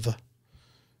of.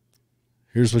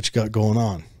 Here's what you got going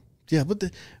on. Yeah, but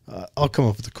I'll come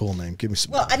up with a cool name. Give me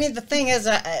some. Well, I mean, the thing is,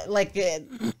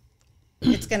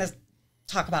 it's going to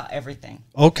talk about everything.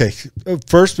 Okay.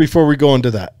 First, before we go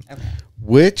into that, Okay.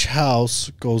 which house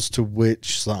goes to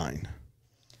which sign?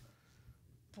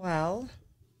 Well,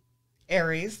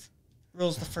 Aries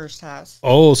rules the first house.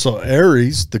 Oh, so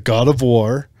Aries, the god of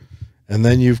war. And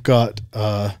then you've got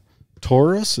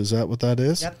Taurus. Is that what that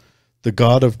is? Yep. The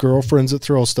god of girlfriends that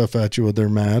throw stuff at you when they're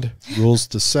mad, rules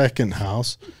the second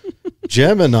house.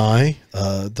 Gemini,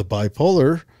 the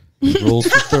bipolar, rules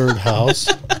the third house.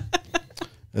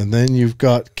 And then you've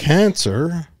got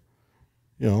Cancer.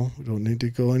 You know, we don't need to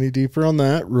go any deeper on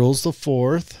that. Rules the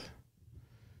fourth.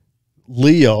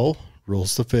 Leo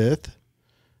rules the fifth.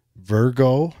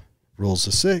 Virgo rules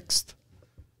the sixth.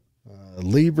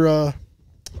 Libra.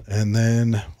 And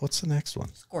then what's the next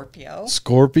one? Scorpio.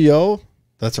 Scorpio.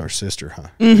 That's our sister, huh?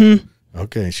 Mm-hmm.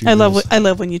 Okay. I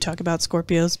love when you talk about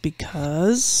Scorpios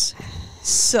because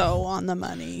so on the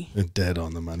money. Dead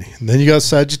on the money. And then you got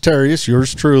Sagittarius,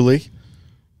 yours truly.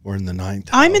 We're in the ninth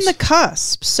house. I'm in the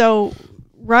cusp. So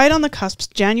right on the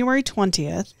cusp, January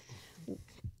 20th.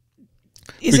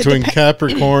 Between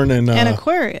Capricorn and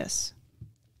Aquarius.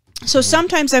 So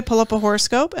sometimes I pull up a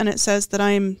horoscope and it says that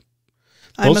I'm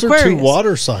those Aquarius. are two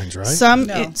water signs, right?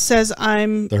 It says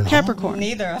I'm They're not? Capricorn.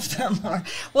 Neither of them are.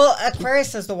 Well,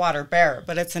 Aquarius is the water bear,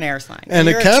 but it's an air sign. And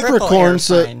You're a triple air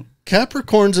sign.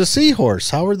 Capricorn's a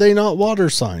seahorse. How are they not water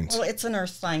signs? Well, it's an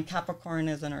earth sign. Capricorn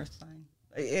is an earth sign.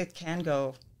 It can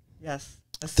go, yes.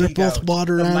 They're both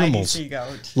water the mighty animals. sea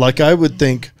goat. Like I would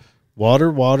think water,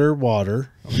 water, water.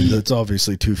 I mean, that's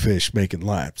obviously two fish making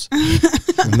laps.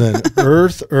 And then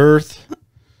earth, earth.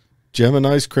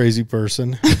 Gemini's crazy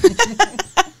person.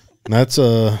 And that's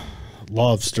a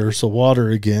lobster. So water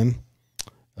again.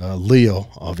 Leo,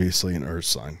 obviously an earth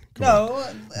sign. Come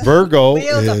on. Virgo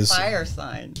Leo's is a fire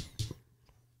sign.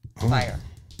 Fire.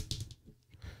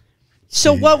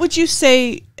 So what would you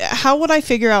say, how would I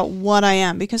figure out what I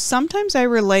am? Because sometimes I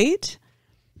relate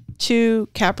to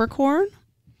Capricorn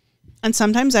and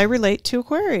sometimes I relate to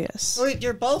Aquarius. Well,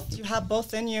 you have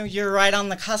both in you. You're right on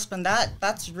the cusp, and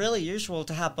that's really usual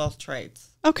to have both traits.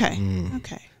 Okay.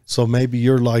 Okay. So maybe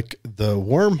you're like the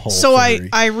wormhole. So theory.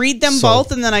 I read them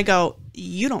both and then I go,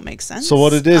 you don't make sense. So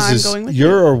what it is I'm is going with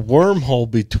you're a wormhole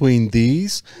between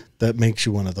these that makes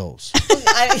you one of those.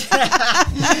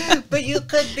 But you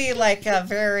could be like a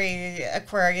very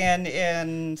Aquarian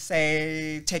in,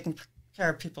 say, taking care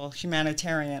of people,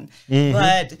 humanitarian.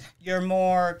 But you're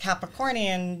more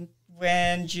Capricornian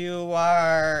when you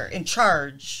are in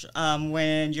charge,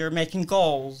 when you're making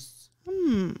goals.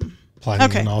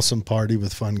 Planning an awesome party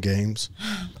with fun games.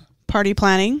 Party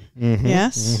planning.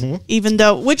 Yes. Even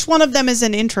though, which one of them is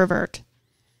an introvert?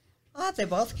 Oh, they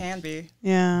both can be.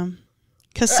 Yeah.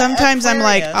 Because sometimes I'm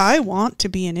like, Aquarius. I want to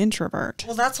be an introvert.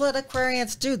 Well, that's what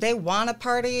Aquarians do. They want to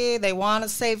party, they want to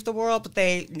save the world, but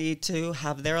they need to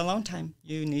have their alone time.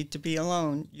 You need to be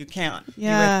alone. You can't be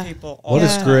with people all What the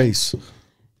is time. Grace?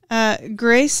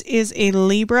 Grace is a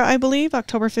Libra, I believe,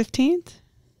 October 15th.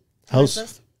 Who is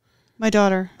this? My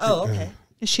daughter. Oh, okay.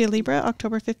 Is she a Libra,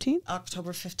 October 15th?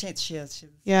 October 15th, she is.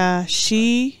 Yeah,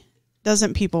 she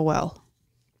doesn't people well.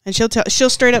 And she'll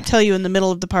straight up tell you in the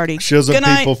middle of the party. She doesn't "Good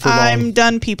night, people for long." I'm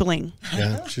done peopling.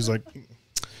 Yeah, she's like,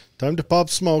 time to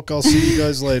pop smoke. I'll see you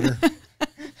guys later.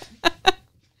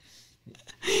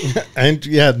 And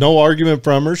yeah, no argument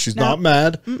from her. She's not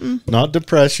mad, not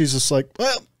depressed. She's just like,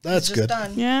 well, that's Just good.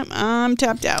 done. Yeah, I'm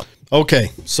tapped out.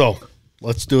 Okay, so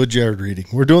let's do a Jared reading.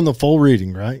 We're doing the full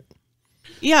reading, right?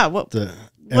 Yeah,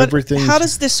 Everything. How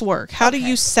does this work? How do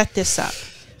you set this up?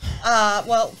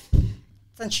 Well,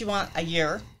 since you want a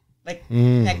year, like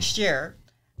next year,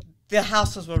 the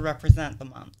houses will represent the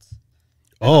months.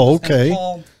 Oh, And okay.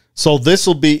 pull- So this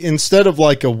will be, instead of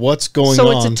like a what's going So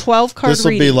on. it's a 12 card This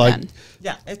will reading be like, then.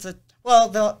 Yeah, it's a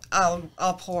well.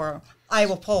 I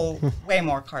will pull way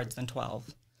more cards than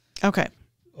 12. Okay.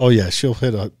 oh yeah, she'll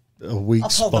hit a weak I'll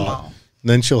pull them spot. all. And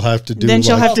then she'll have to do Then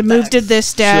she'll like, have to move to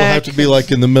this she'll have deck. to be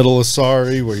like in the middle of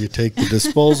Sorry, where you take the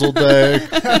disposal deck.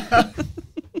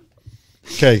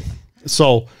 Okay,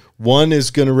 so one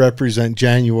is going to represent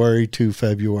January to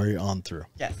February on through.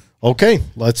 Yes. Okay,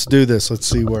 let's do this. Let's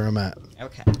see where I'm at.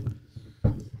 Okay.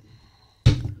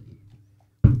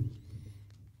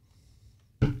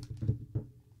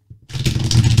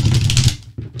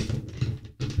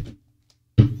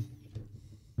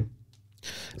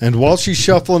 And while she's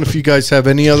shuffling, if you guys have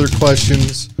any other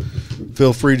questions,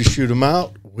 feel free to shoot them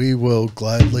out. We will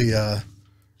gladly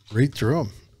read through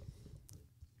them.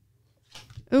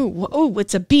 Oh,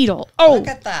 it's a beetle. Oh, Look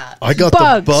at that. I got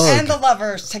Bugs. the bug. And the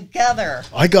lovers together.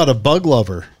 I got a bug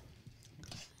lover.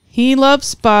 he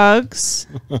loves bugs.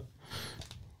 The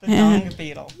dung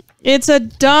beetle. It's a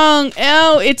dung.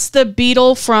 Oh, it's the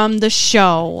beetle from the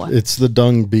show. It's the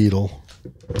dung beetle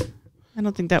I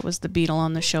don't think that was the beetle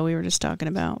on the show we were just talking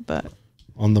about, but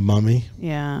on the mummy.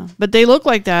 yeah. But they look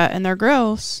like that and they're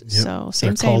gross. Yep. So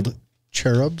They're same. called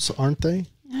cherubs, aren't they?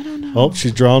 I don't know. Oh,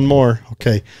 she's drawing more.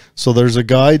 Okay, so there's a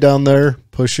guy down there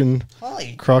pushing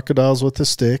Holy. crocodiles with a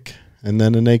stick, and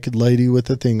then a naked lady with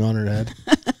a thing on her head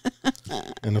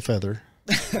and a feather.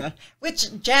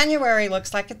 Which January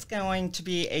looks like it's going to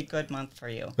be a good month for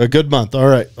you. A good month. All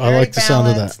right. I Very like the sound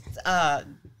of that. balanced.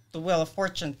 The Wheel of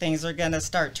Fortune, things are going to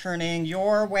start turning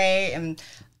your way, and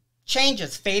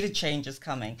changes, fated changes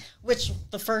coming. Which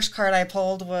the first card I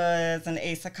pulled was an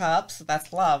Ace of Cups.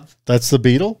 That's love. That's the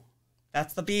beetle?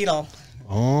 That's the beetle.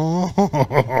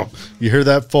 Oh, you hear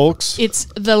that, folks? It's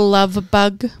the love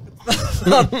bug.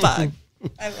 Love bug.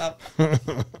 I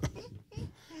love.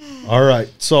 All right.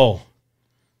 So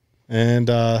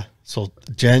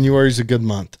January's a good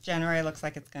month. January looks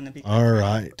like it's going to be. All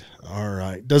right. All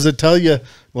right. Does it tell you,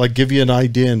 like, give you an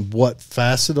idea in what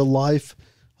facet of life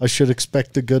I should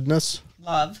expect the goodness?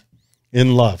 Love.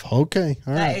 In love. Okay.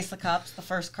 All That right. Ace of Cups, the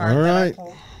first card All that I right.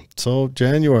 pulled. So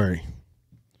January.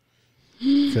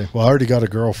 Okay. Well, I already got a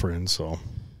girlfriend, so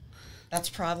That's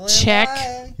probably Check.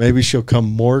 why. maybe she'll come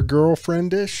more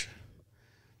girlfriendish.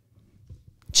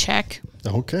 Check.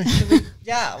 Okay.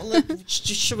 Yeah. Look,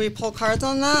 should we pull cards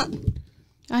on that?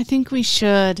 I think we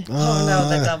should. Oh no,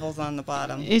 the devil's on the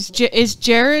bottom. Is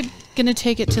Jared going to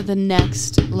take it to the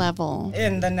next level?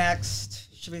 In the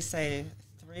next, should we say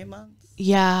 3 months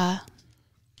Yeah.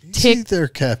 Easy there,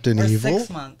 Captain or Evil. 6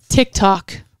 months?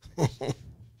 TikTok. 3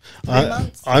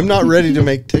 months. I'm not ready to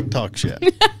make TikToks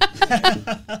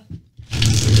yet.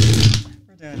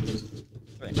 We're doing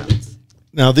 3 months.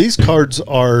 Now, these cards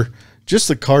are just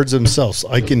the cards themselves.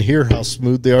 I can hear how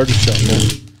smooth they are to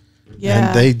shuffle, Yeah.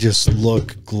 and they just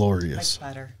look glorious. Like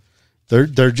butter.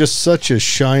 They're just such a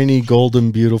shiny,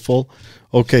 golden, beautiful.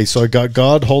 Okay, so I got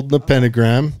God holding the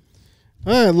pentagram.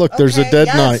 Ah, look, there's a Okay, dead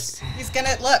yes. knight. He's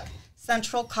gonna look.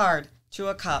 Central card, 2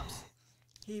 of Cups.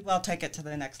 He will take it to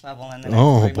the next level in the next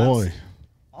Oh 3 boy! months.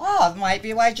 Oh, it might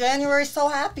be why January's so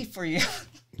happy for you.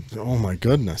 Oh my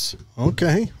goodness.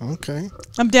 Okay,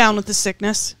 I'm down with the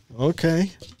sickness.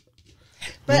 okay.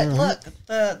 But look,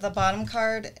 the bottom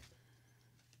card,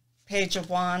 Page of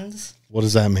Wands. What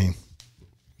does that mean?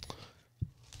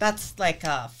 That's like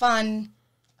fun,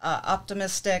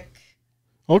 optimistic.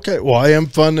 Okay, well, I am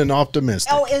fun and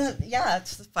optimistic. Oh, yeah,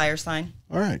 it's the fire sign.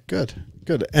 All right, good.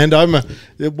 And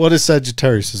what is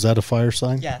Sagittarius? Is that a fire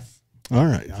sign? Yes. All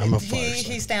right, I'm a fire He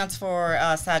sign. stands for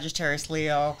Sagittarius,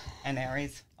 Leo, and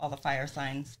Aries, all the fire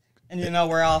signs. And you know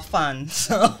we're all fun,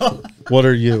 so What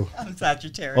are you? I'm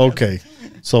Sagittarius. Okay,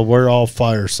 so we're all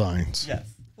fire signs. Yes.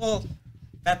 Well,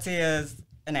 Betsy is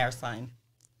an air sign.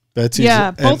 Betsy's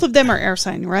Yeah, both of them are air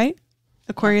sign, right?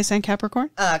 Aquarius and Capricorn?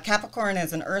 Capricorn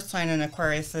is an earth sign and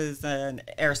Aquarius is an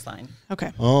air sign.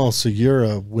 Okay. Oh, so you're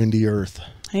a windy earth.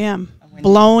 I am.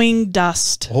 Blowing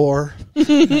dust. Or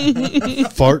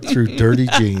fart through dirty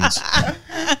jeans.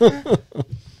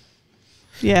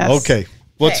 Yes. Okay,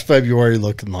 what's Okay. February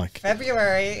looking like?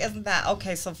 February, isn't that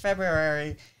okay? So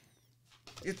February,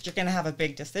 you're going to have a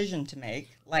big decision to make,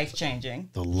 life changing.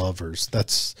 The lovers.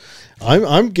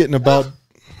 I'm getting about.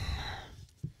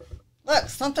 Look,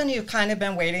 something you've kind of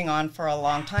been waiting on for a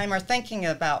long time or thinking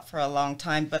about for a long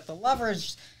time, but the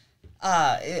lovers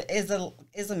is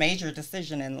a major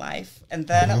decision in life, and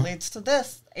then it leads to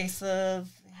this Ace of.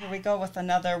 Here we go with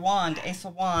another wand, Ace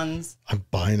of Wands. I'm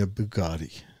buying a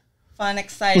Bugatti. Fun,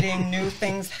 exciting, new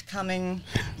things coming.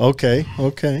 Okay.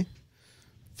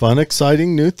 Fun,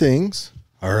 exciting new things.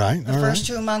 All right. The first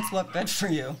 2 months look good for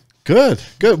you. Good.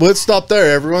 Let's stop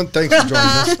there, everyone. Thanks for joining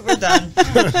us. We're done.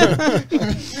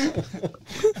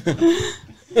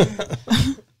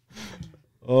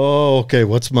 Oh, okay.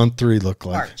 What's month 3 look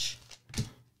like? March.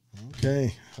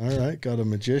 Okay. All right. Got a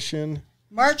magician.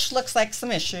 March looks like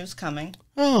some issues coming.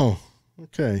 Oh,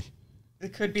 okay.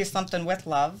 It could be something with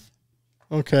love.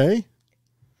 Okay.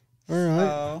 All right.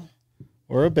 So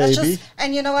Or a that's baby.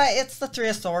 and you know what? It's the 3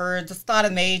 of Swords. It's not a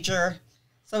major.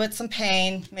 So it's some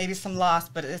pain, maybe some loss,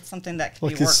 but it's something that can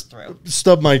Like be it's worked through.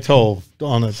 stub my toe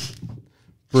on a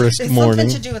brisk It's morning. something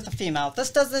to do with the female.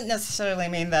 This doesn't necessarily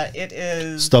mean that it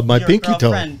is Stub my your pinky toe.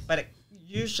 girlfriend, but it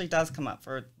usually does come up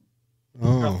for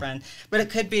Oh, girlfriend. But it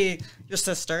could be your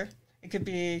sister. It could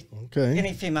be okay.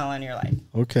 any female in your life.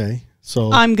 Okay.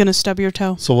 So I'm going to stub your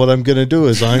toe. so what I'm going to do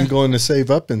is I'm going to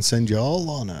save up and send you all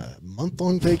on a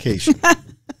month-long vacation.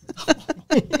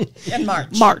 In March.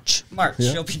 March. March.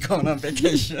 Yeah. You'll be going on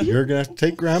vacation. You're going to have to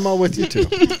take Grandma with you, too.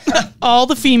 All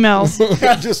the females.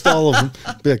 Just all of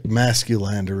them. Be like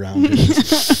masculine around here.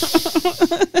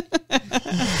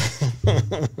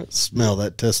 Smell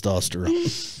that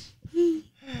testosterone.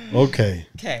 Okay.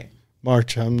 Okay.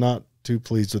 March, I'm not too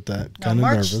pleased with that. Now, Kind of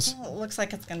March nervous. looks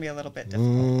like it's going to be a little bit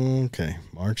difficult. Okay.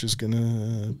 March is going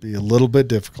to be a little bit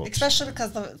difficult. Especially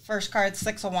because the first card,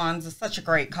 Six of Wands, is such a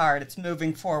great card. It's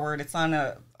moving forward. It's on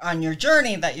your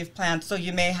journey that you've planned, so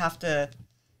you may have to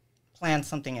plan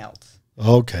something else.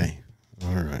 Okay.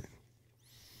 All right.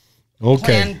 Okay.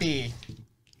 Plan B.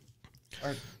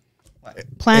 Or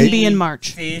what? Plan B in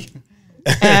March. C.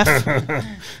 F.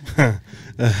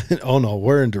 Oh, no.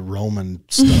 We're into Roman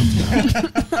stuff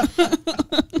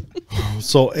now.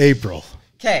 So, April.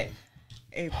 Okay.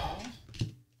 April.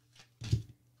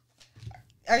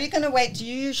 Are you going to wait? Do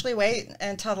you usually wait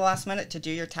until the last minute to do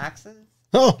your taxes?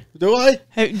 Oh, do I?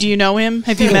 Hey, do you know him?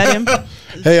 Have you met him?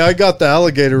 Hey, I got the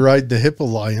alligator ride the hippo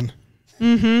lion.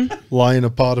 Mm-hmm.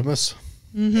 Lionopotamus.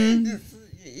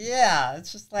 Yeah,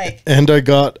 it's just like And I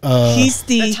got He's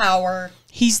the the tower.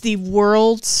 he's the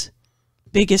world's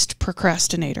biggest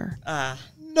procrastinator.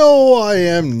 no, I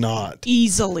am not.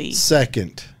 Easily.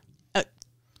 Second.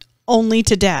 Only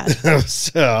to Dad.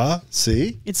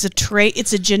 See? It's a trait.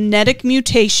 It's a genetic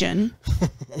mutation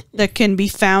that can be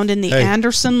found in the Hey.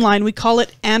 Anderson line. We call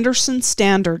it Anderson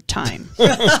Standard Time.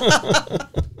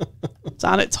 It's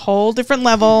on its whole different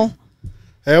level.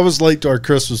 Hey, I was late to our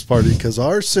Christmas party because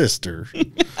our sister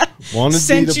wanted me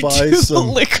Sent to you buy to the some.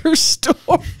 liquor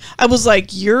store. I was like,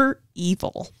 "You're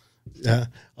evil." Yeah,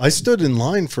 I stood in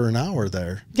line for an hour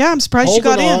there. Yeah, I'm surprised you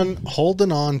got in.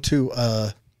 Holding on to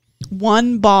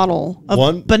One bottle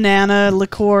of banana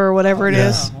liqueur or whatever it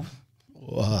is.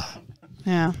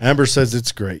 Yeah, Amber says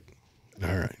it's great.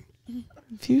 All right.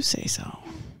 if you say so.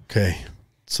 Okay.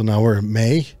 So now we're in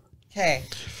May. Okay.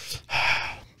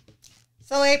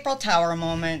 So April Tower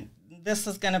moment. This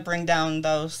is going to bring down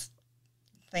those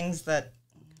things that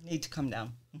need to come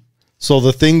down. So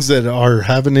the things that are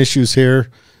having issues here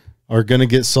are going to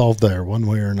get solved there one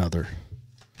way or another.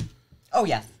 Oh,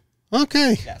 yes.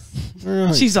 Okay. Yes. All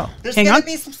right. She's all. There's Hang going on. to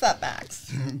be some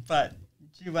setbacks, but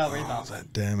you will resolve it.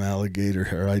 That damn alligator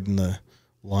riding the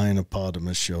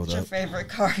lionopotamus showed What's your up. favorite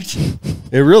card?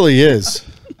 It really is.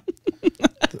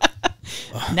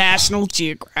 National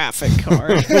Geographic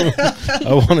card.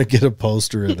 I want to get a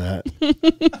poster of that.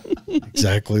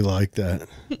 Exactly like that.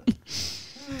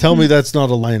 Tell me that's not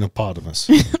a lionopotamus.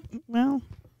 Well,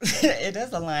 It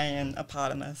is a lion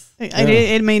hippopotamus.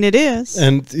 I mean, it is.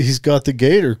 And he's got the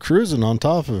gator cruising on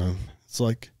top of him. It's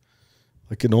like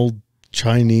an old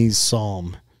Chinese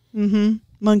psalm.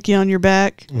 Monkey on your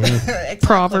back. Exactly.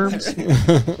 Proverbs.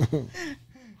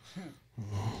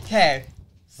 Okay.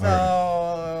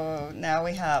 So now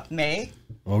we have May.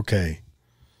 Okay.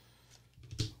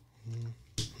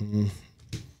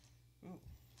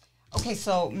 Okay,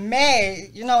 so May,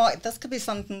 you know, this could be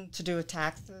something to do with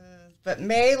taxes, but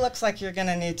May looks like you're going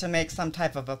to need to make some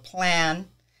type of a plan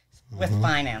with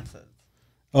finances.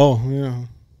 Oh, yeah.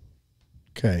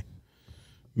 Okay.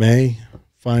 May,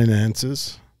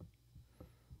 finances.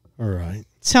 All right.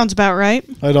 Sounds about right.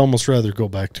 I'd almost rather go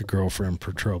back to girlfriend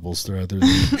for troubles rather than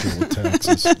deal with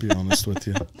taxes, to be honest with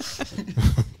you.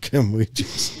 Can we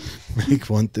just make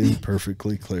one thing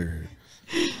perfectly clear?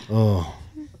 Oh.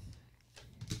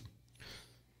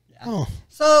 Oh.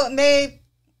 So May,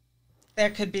 there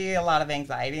could be a lot of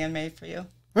anxiety in May for you. All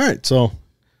right. So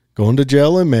going to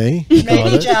jail in May. Maybe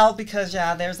Got it. jail because,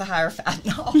 yeah, there's a higher fat.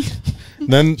 No.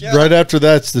 Then right after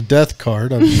that's the death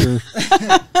card. I'm sure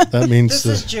that means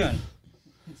This is June.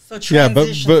 So yeah, but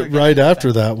transitions are gonna right happen.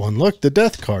 after that one, look, the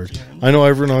death card. I know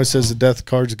everyone always says the death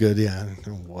card's good. Yeah,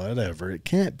 whatever. It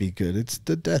can't be good. It's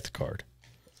the death card.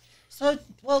 So,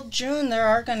 well, June, there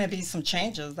are going to be some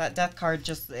changes. That death card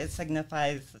it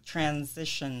signifies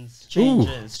transitions,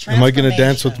 changes, Am I going to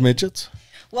dance with transformation. midgets?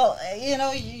 Well, you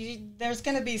know, there's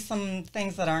going to be some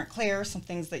things that aren't clear, some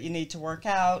things that you need to work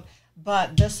out.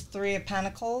 But this Three of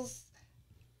Pentacles,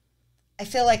 I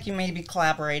feel like you may be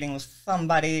collaborating with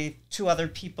somebody, two other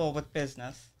people with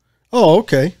business. Oh,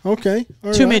 okay. Okay.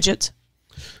 All Two right. midgets.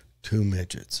 Two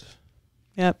midgets.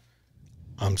 Yep.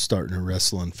 I'm starting a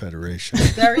wrestling federation.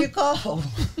 There you go.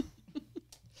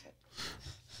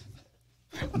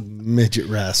 Midget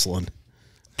wrestling.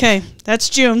 Okay, that's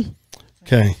June.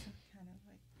 Okay.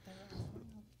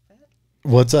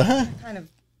 What's that? Kind of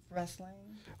wrestling.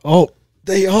 Oh,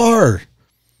 they are.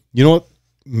 You know what?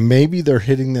 Maybe they're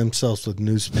hitting themselves with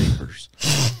newspapers.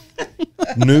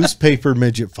 Newspaper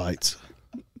midget fights.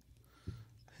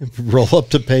 Roll up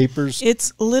the papers.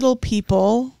 It's little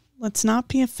people Let's not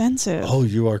be offensive. Oh,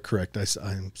 you are correct.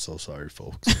 I'm so sorry,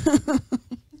 folks.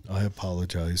 I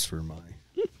apologize for my.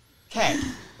 Okay.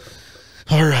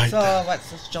 All right. So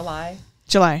what's this, July?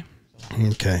 July.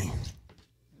 Okay.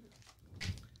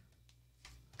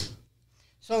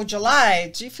 So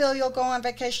July, do you feel you'll go on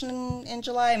vacation in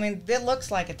July? I mean, it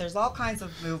looks like it. There's all kinds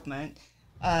of movement.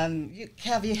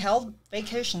 Have you held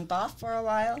vacations off for a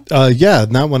while? Yeah,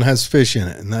 and that one has fish in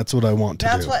it, and that's what I want to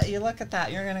That's do. what you look at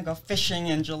that. You're going to go fishing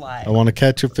in July. I want to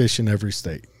catch a fish in every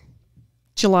state.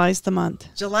 July's the month.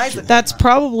 July's a good That's month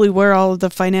probably where all of the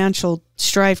financial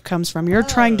strife comes from. You're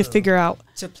trying to figure out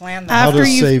to plan that, How after to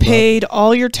you've save up. paid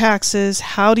all your taxes,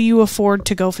 how do you afford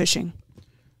to go fishing?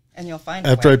 and you'll find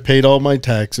After a I way. paid all my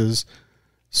taxes,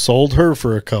 sold her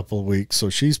for a couple of weeks, so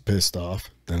she's pissed off.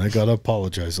 Then I got to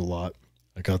apologize a lot.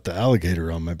 I got the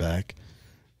alligator on my back.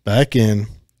 Back in,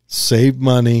 saved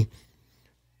money,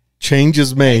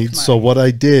 changes made. So money. what I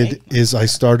did Make money. is I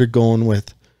started going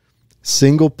with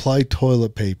single-ply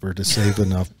toilet paper to save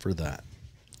enough for that.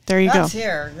 There you That's go.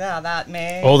 here. Yeah, that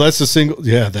May. Oh, that's a single.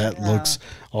 Yeah, that Yeah. looks,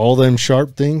 all them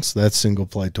sharp things, that's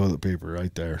single-ply toilet paper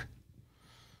right there.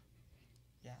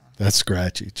 Yeah. That's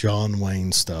scratchy. John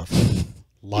Wayne stuff.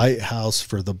 Lighthouse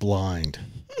for the blind.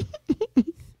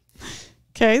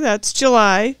 Okay, that's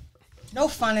July. No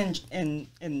fun in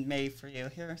May for you.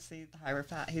 Here, see the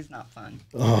Hierophant. He's not fun.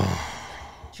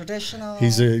 Traditional.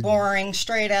 He's a- boring,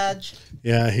 straight edge.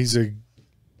 Yeah, he's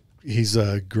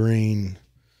a green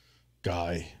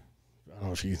guy. I don't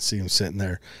know if you can see him sitting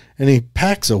there. And he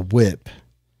packs a whip.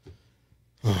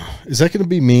 Is that going to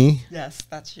be me? Yes,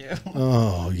 that's you.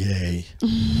 Oh, yay.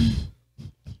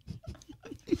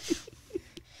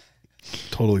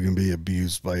 Totally going to be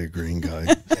abused by a green guy.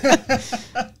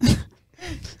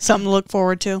 Something to look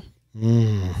forward to. I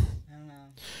don't know.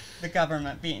 The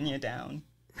government beating you down.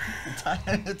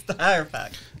 It's the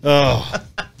Hierophant. Oh,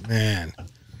 man.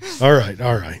 All right.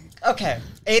 Okay,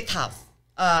 8th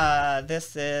house.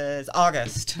 This is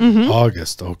August.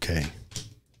 August. Okay.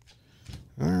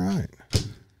 All right.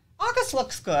 August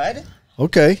looks good.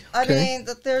 Okay. I Okay. mean,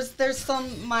 there's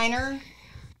some minor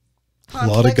A lot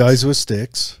of conflict, guys with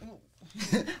sticks.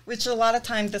 which a lot of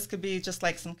times this could be just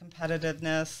like some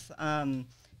competitiveness,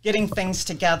 getting things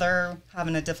together,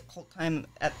 having a difficult time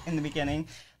in the beginning.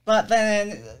 But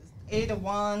then 8 of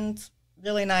Wands,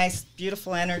 really nice,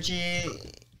 beautiful energy.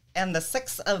 And the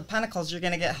 6 of Pentacles, you're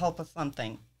going to get help with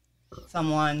something.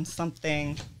 Someone,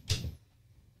 something.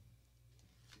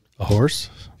 A horse?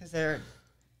 Because there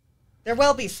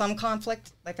will be some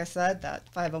conflict, like I said, that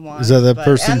 5 of Wands. Is that but-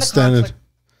 person and the standing? conflict-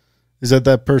 Is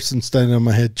that person standing on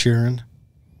my head cheering?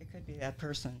 It could be that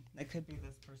person. It could be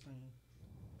this person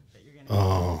that you're going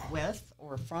to be with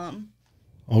or from.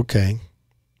 Okay.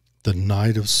 The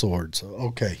Knight of Swords.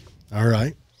 Okay. All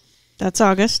right. That's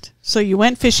August. So you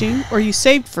went fishing or you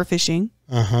saved for fishing.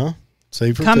 Uh-huh.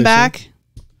 Save for Come fishing. back.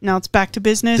 Now it's back to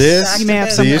business. This, you may have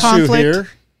the some the issue conflict. here,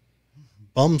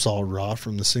 bum's all raw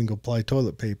from the single-ply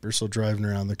toilet paper, so driving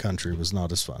around the country was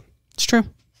not as fun. It's true.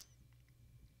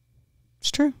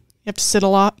 It's true. You have to sit a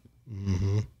lot.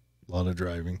 Mm-hmm. A lot of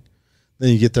driving. Then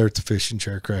you get there at the fishing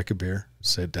chair, crack a beer,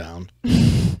 sit down.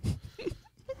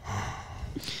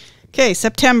 Okay,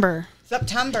 September.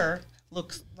 September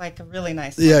looks like a really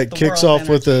nice Yeah, month. it The kicks world off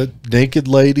with energy. a naked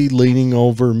lady leaning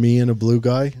over me and a blue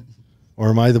guy. Or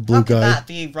am I the blue How could guy? that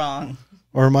be wrong?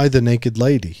 Or am I the naked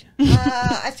lady?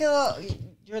 I feel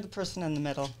you're the person in the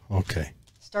middle. Okay.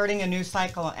 Starting a new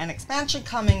cycle and expansion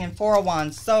coming in 4 of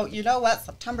Wands. So you know what?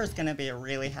 September is going to be a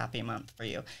really happy month for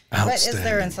you. What is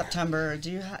there in Outstanding. September?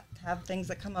 Do you have things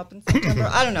that come up in September?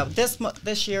 I don't know.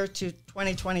 This year to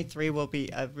 2023 will be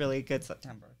a really good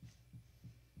September.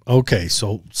 Okay,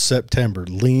 so September.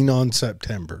 Lean on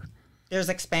September. There's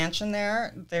expansion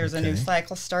there. There's a new Okay.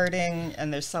 cycle starting,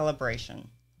 and there's celebration.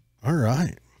 All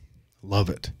right. Love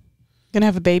it. Gonna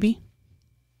have a baby?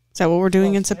 Is that what we're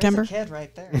doing Well, in September? There's a kid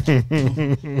right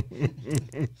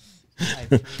there.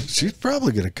 She's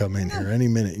probably going to come in here any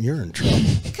minute and you're in trouble.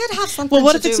 It could have something Well,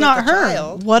 what to if do it's with not the her?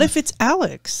 child. What if it's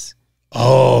Alex?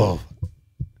 Oh,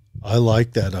 I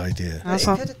like that idea. That's It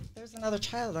all- could- there's another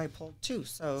child I pulled too.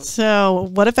 So So,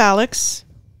 what if Alex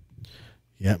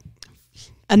Yep.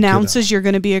 announces you're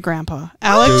going to be a grandpa?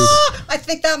 Alex, I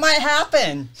think that might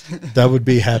happen. That would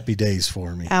be happy days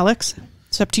for me. Alex,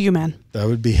 it's up to you, man. That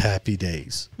would be happy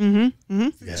days. Mm-hmm.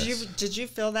 Yes. Did you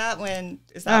feel that when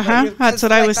is that Uh-huh, what you, that's 'cause,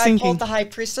 what I like, was I thinking. pulled the high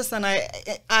priestess and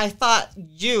I thought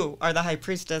you are the high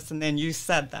priestess and then you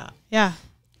said that. Yeah.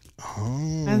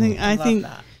 Oh. I love think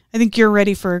that. I think you're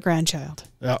ready for a grandchild.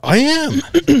 I am.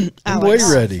 I'm way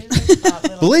Alex. ready. That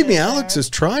little Believe me, kid Alex there. is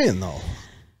trying though.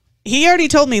 he already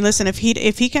told me, listen, if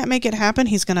he can't make it happen,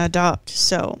 he's going to adopt.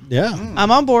 So Yeah.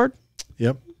 I'm on board.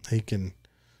 Yep.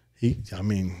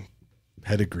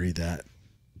 Pedigree that.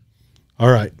 All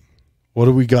right. What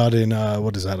do we got in,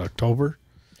 what is that, October?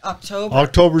 October.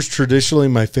 October's traditionally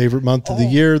my favorite month of the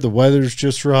year. The weather's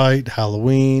just right.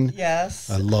 Halloween. Yes.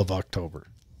 I love October.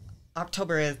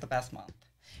 October is the best month.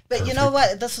 But you know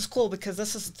what? This is cool because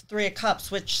this is the Three of Cups,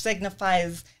 which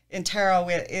signifies in tarot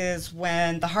it is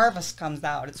when the harvest comes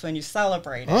out. It's when you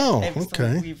celebrate it. Oh, So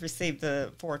okay. we've received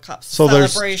the Four of Cups So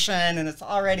there's- celebration, and it's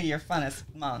already your funnest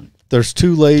month. There's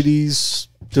two ladies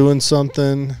doing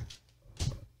something.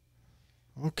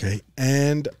 Okay.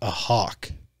 And a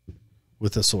hawk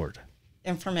with a sword.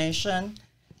 Information.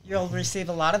 You'll receive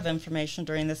a lot of information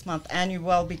during this month, and you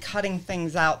will be cutting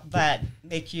things out that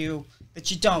that you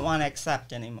don't want to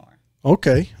accept anymore.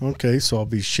 Okay. So I'll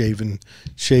be shaving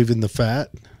the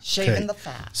fat. Shaving Okay. the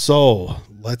fat. So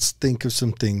let's think of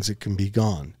some things that can be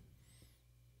gone.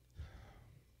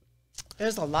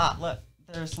 There's a lot. Look,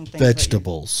 there's some things. that you-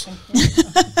 Vegetables.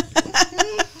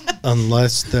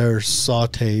 Unless they're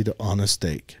sauteed on a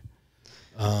steak.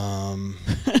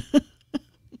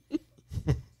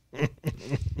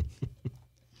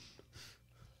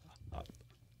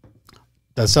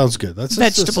 That sounds good. That's just a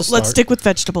Vegetables. Let's start. stick with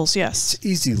vegetables. Yes.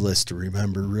 Easy list to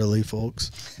remember, really, folks.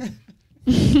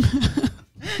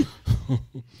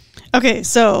 Okay,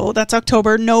 so that's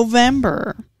October.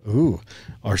 November. Ooh,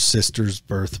 our sister's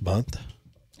birth month.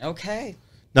 Okay.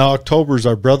 Now, October's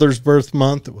our brother's birth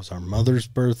month. It was our mother's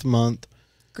birth month.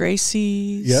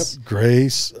 Gracie's. Yep,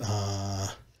 Grace.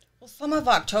 Well, some of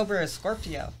October is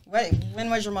Scorpio. Wait, when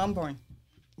was your mom born?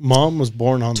 Mom was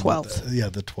born on 12th.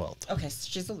 the 12th. Okay, so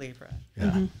she's a Libra.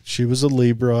 Yeah, she was a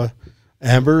Libra.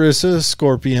 Amber is a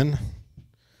Scorpion.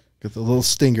 Get the little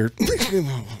stinger.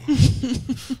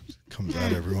 Comes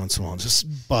out every once in a while,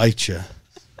 just bite you.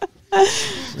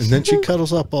 And then she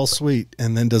cuddles up all sweet,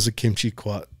 and then does a kimchi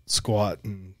squat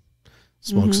and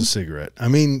smokes a cigarette. I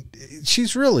mean,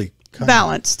 she's really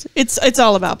Balanced. It's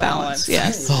all about balance. Balance.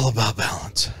 Yes. It's all about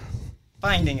balance.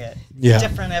 Finding it. Yeah.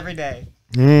 Different every day.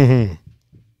 Mm-hmm.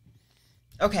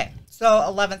 Okay, so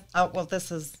 11th. Oh, well,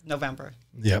 this is November.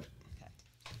 Yep.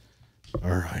 All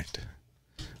right.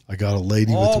 I got a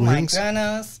lady Oh with my wings.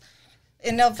 goodness!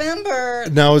 In November,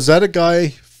 Now, is that a guy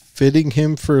fitting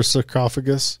him for a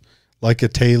sarcophagus? Like a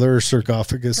tailor or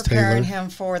sarcophagus preparing tailor? him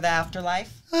for the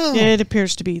afterlife. Oh. It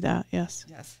appears to be that. Yes.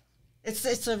 Yes,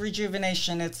 it's a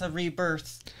rejuvenation. It's a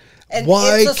rebirth. And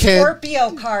Why it's a can't-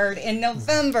 Scorpio card in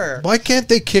November. Why can't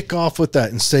they kick off with that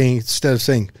and saying, instead of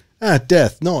saying,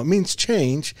 death? No, it means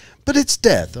change, but it's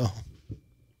death. Oh,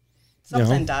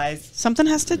 Something know. dies, Something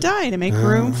has to die to make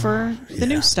room for the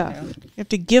new stuff. You have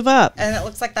to give up. and it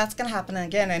looks like that's going to happen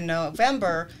again in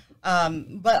November.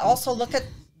 But also look at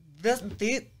this.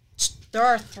 There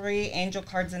are 3 angel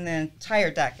cards in the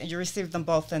entire deck, and you received them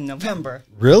both in November.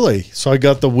 really? So I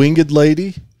got the winged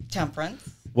lady. Temperance.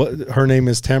 What? Her name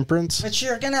is Temperance? But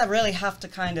you're going to really have to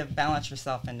kind of balance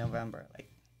yourself in November. Like,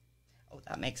 oh,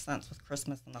 that makes sense with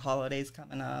Christmas and the holidays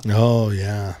coming up. Oh,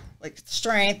 yeah. Like,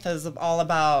 strength is all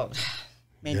about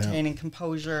maintaining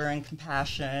composure and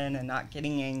compassion and not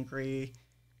getting angry.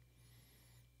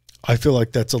 I feel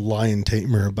like that's a lion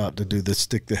tamer about to do the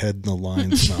stick the head in the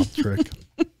lion's mouth trick.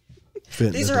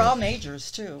 These are all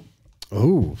majors, too.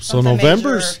 Oh, so Something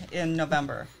November's major in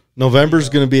November.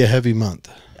 going to be a heavy month.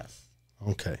 Yes.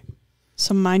 Okay.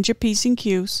 So mind your P's and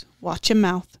Q's. Watch your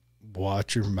mouth.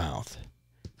 Watch your mouth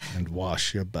and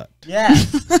wash your butt.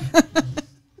 Yes.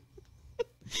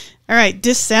 All right,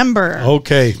 December.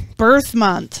 Okay. Birth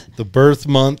month. The birth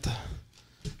month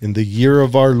in the year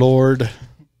of our Lord.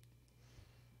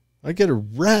 I get a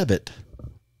rabbit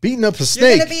beating up a You're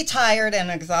snake. going to be tired and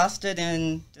exhausted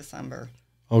in December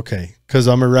Okay, because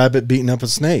I'm a rabbit beating up a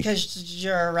snake. because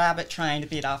you're a rabbit trying to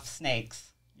beat off snakes.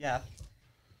 Yeah.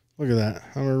 Look at that.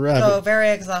 I'm a rabbit. So very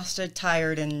exhausted,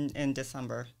 tired in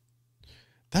December.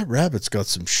 That rabbit's got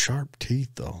some sharp teeth,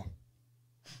 though.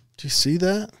 Do you see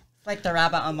that? It's like the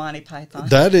rabbit on Monty Python.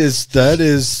 That is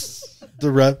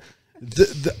the rabbit.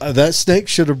 That snake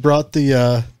should have brought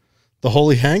the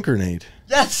holy hand grenade.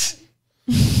 Yes.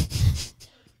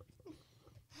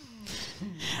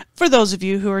 For those of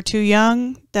you who are too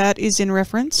young, that is in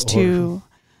reference to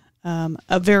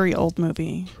a very old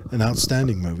movie. An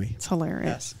outstanding movie. It's hilarious.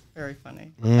 Yes. Very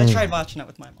funny. I tried watching it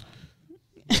with my mom.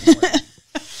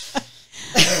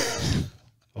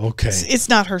 Okay. It's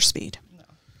not her speed.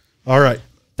 All right.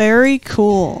 Very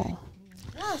cool.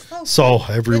 Yeah, So good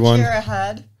everyone, year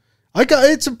ahead.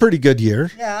 it's a pretty good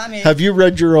year. Yeah, I mean, Have you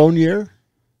read your own year?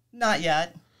 not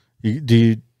yet. Do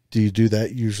you do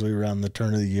that usually around the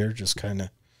turn of the year? Just kind of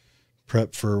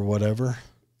prep for whatever?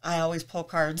 I always pull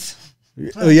cards.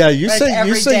 Oh yeah, you Like say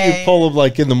every you day. pull them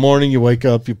like in the morning. You wake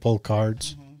up, you pull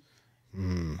cards.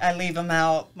 I leave them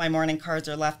out. My morning cards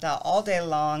are left out all day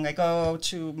long. I go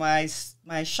to my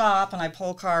shop and I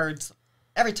pull cards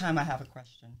every time I have a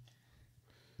question.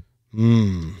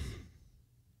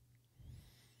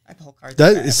 I pull cards.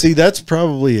 That's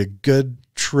probably a good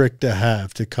trick to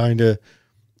have to kind of,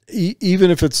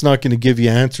 even if it's not going to give you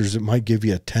answers, it might give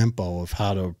you a tempo of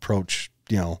how to approach,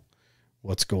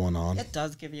 what's going on. It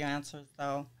does give you answers,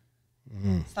 though.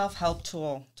 Self-help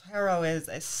tool. Tarot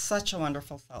is such a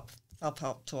wonderful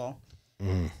self-help tool.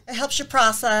 It helps you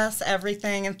process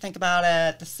everything and think about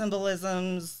it. The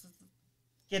symbolisms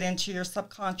get into your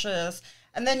subconscious,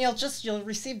 and then you'll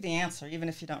receive the answer, even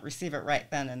if you don't receive it right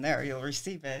then and there. You'll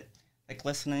receive it like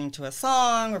listening to a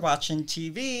song or watching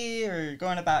TV or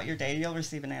going about your day. You'll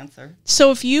receive an answer.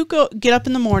 So if you get up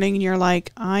in the morning and you're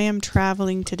like, I am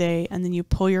traveling today, and then you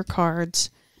pull your cards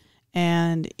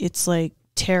and it's like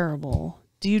terrible,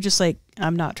 do you just like,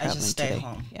 I'm not traveling just stay today?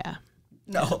 home. Yeah.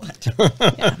 No.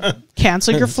 Yeah.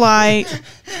 Cancel your flight.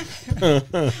 No.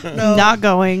 Not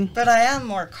going. But I am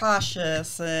more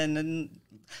cautious, and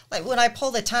like when I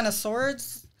pull the Ten of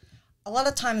Swords, a lot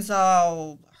of times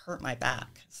I'll hurt my back.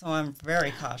 So I'm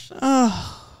very cautious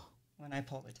when I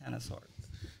pull the Ten of Swords.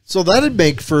 So that'd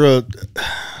make for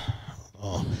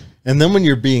and then when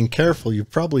you're being careful, you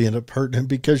probably end up hurting him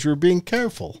because you're being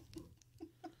careful.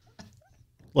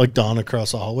 Like Don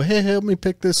across the hallway, hey, help me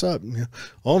pick this up.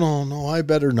 Oh, no, I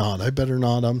better not.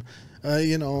 I'm,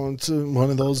 it's one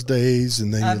of those days.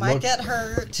 And then I might get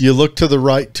hurt. You look to the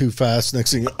right too fast.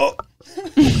 Next thing, all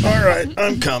right,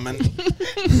 I'm coming.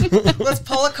 Let's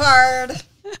pull a card.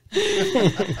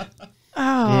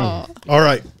 Oh. All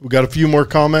right, we got a few more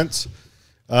comments.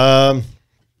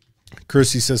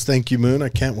 Chrissy says, thank you, Moon. I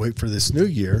can't wait for this new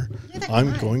year.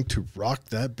 I'm going to rock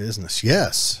that business.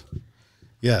 Yes.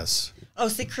 Oh,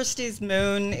 see, Christy's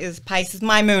moon is Pisces.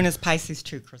 My moon is Pisces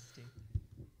too, Christy.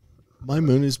 My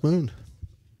moon is Moon.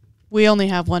 We only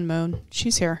have one moon.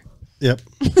 She's here. Yep.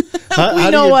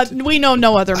 We know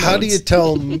no other moons. How do you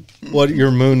tell what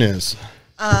your moon is?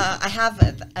 I have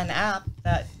an app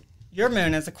that your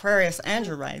moon is Aquarius and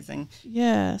your rising.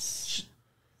 Yes.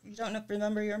 You don't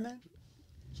remember your moon?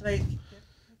 Should I?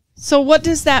 So what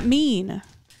does that mean?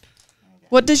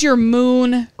 What does your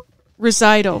moon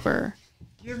reside over?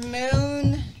 Your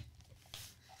moon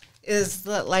is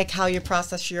like how you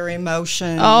process your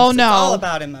emotions. Oh, no. It's all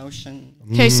about emotion.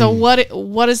 Okay, so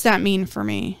what does that mean for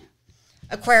me?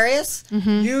 Aquarius,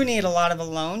 you need a lot of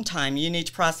alone time. You need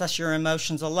to process your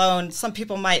emotions alone. Some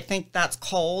people might think that's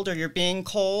cold or you're being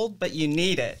cold, but you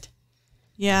need it.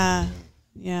 Yeah.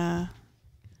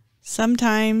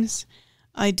 Sometimes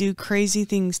I do crazy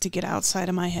things to get outside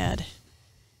of my head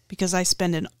because I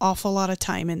spend an awful lot of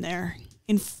time in there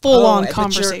in full-on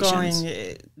conversations. But you're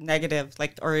going negative,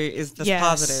 or is this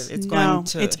positive?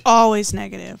 It's always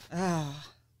negative. Oh.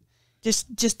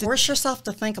 Just force yourself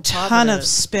to think a ton of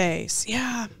space.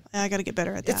 Yeah, I got to get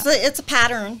better at that. It's a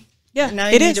pattern. Yeah, now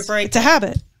you need to break it's a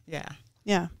habit.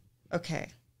 Yeah. Okay.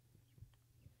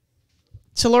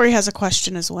 So Lori has a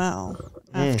question as well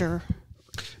after.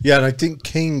 Yeah, and I think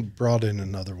King brought in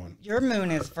another one. Your moon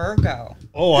is Virgo.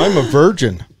 Oh, I'm a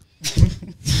virgin.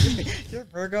 You're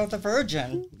Virgo the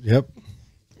Virgin. Yep.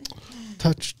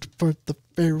 Touched for the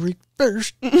very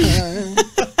first time.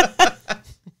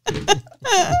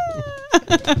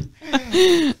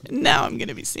 Now I'm going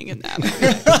to be singing that.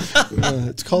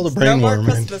 It's called a brainworm.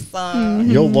 Christmas song.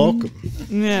 You're welcome.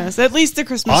 Yes, at least the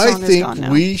Christmas song is gone now. I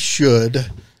think we should.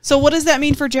 So what does that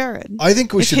mean for Jared? I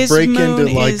think we If should his break moon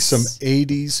into is- some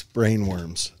 80s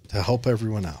brainworms to help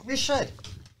everyone out. We should.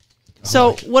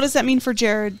 So what does that mean for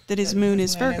Jared that his moon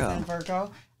is Moon Virgo? is in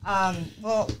Virgo.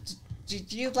 Well, do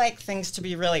you like things to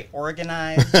be really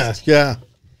organized? Yeah.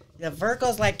 Yeah,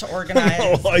 Virgos like to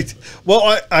organize.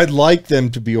 I'd like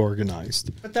them to be organized.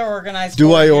 But they're organized. Do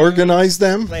for I you. organize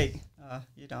them? Wait,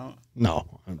 you don't. No.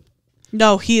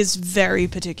 No, he is very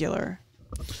particular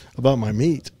About my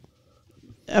meat.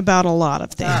 about a lot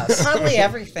of things. Probably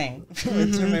everything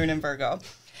with your moon in Virgo.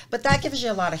 But that gives you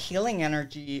a lot of healing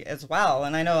energy as well.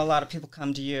 And I know a lot of people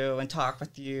come to you and talk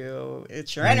with you.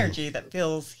 It's your energy that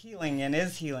feels healing and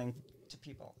is healing to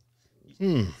people.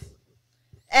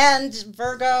 And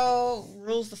Virgo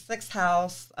rules the 6th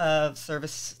house of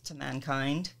service to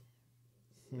mankind,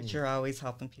 which you're always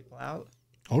helping people out.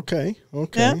 Okay.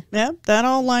 Yeah, that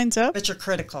all lines up. But you're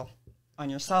critical on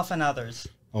yourself and others.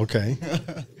 Okay.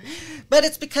 But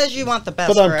it's because you want the best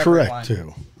But for I'm everyone. correct,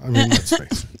 too. I mean, let's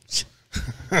face it.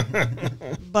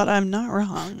 But I'm not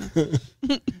wrong.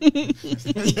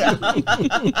 Yeah.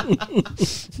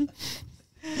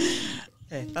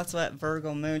 Okay, that's what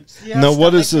Virgo moon. Now,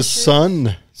 what does the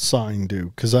sun sign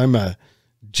do? Because I'm a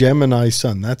Gemini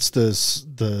sun. That's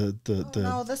the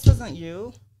No, this isn't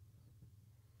you.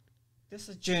 This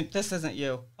is June. This isn't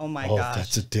you. Oh my gosh.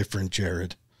 That's a different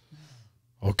Jared.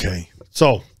 Okay,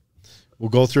 so we'll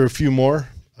go through a few more.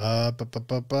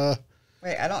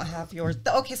 Wait, I don't have yours.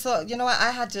 Okay, so you know what?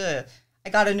 I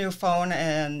got a new phone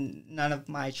and none of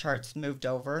my charts moved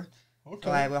over. Okay.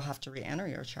 So I will have to re-enter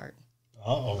your chart.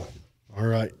 Uh-oh. All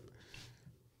right.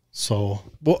 So,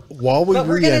 while we But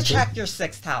we're going to check your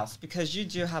 6th house because you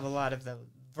do have a lot of the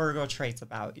Virgo traits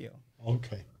about you.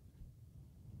 Okay.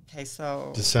 Okay,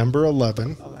 so December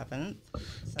 11th. 11th.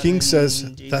 King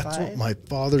says, that's what my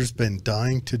father's been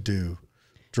dying to do.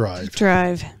 Drive.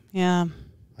 Yeah.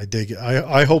 I dig it.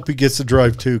 I hope he gets to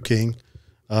drive too, King.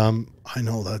 I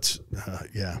know that's,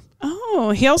 yeah.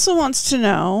 Oh, he also wants to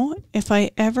know if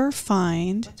I ever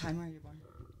find... What time are you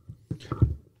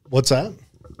born? What's that?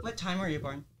 What time were you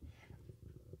born?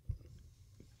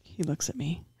 He looks at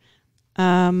me.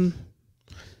 I've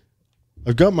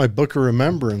got my book of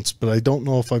remembrance, but I don't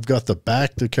know if I've got the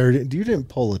back to carry it. You didn't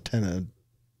pull a 10 of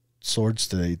swords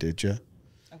today, did you?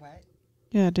 What?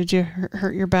 Yeah, did you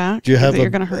hurt your back? Do you have you're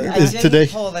going to hurt your back? I didn't today?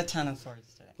 pull the 10 of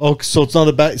swords today. Oh, so it's not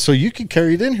a back. So you can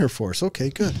carry it in here for us.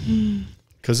 Okay, good.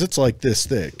 Because it's like this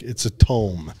thick. It's a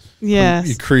tome. Yes.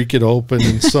 You creak it open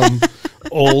and some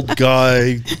old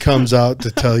guy comes out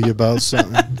to tell you about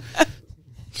something.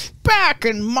 Back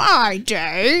in my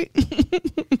day.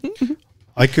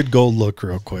 I could go look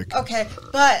real quick. Okay,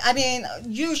 but I mean,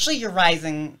 usually your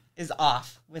rising is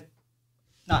off with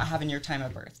not having your time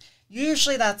of birth.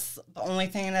 Usually that's the only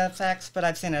thing it affects, but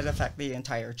I've seen it affect the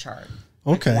entire chart.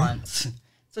 Okay. Once.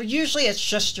 So usually it's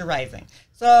just your rising.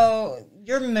 So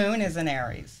your moon is in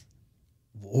Aries.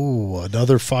 Ooh,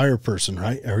 another fire person,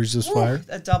 right? Aries is fire.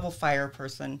 A double fire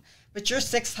person. But your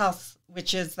 6th house,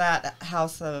 which is that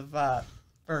house of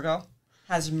Virgo,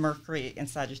 has Mercury and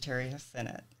Sagittarius in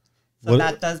it. So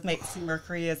that does make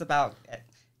Mercury is about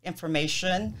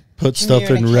information, put stuff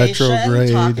in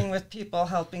retrograde, talking with people,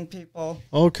 helping people.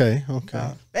 Okay.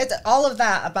 It's all of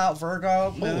that about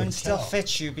Virgo moon still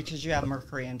fits you because you have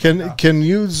Mercury in Virgo. Can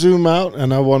you zoom out?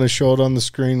 And I want to show it on the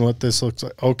screen what this looks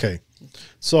like. Okay,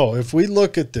 so if we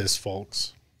look at this,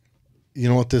 folks, you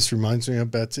know what this reminds me of,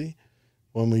 Betsy?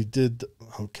 When we did,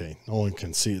 okay, no one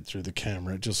can see it through the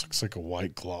camera. It just looks like a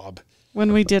white glob.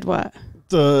 When we did what?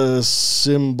 The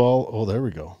symbol. Oh, there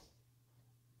we go.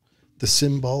 The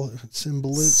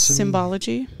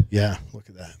symbology. Yeah, look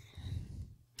at that.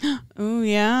 Oh,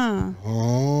 yeah.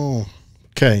 Oh,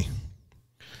 okay.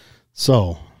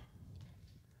 So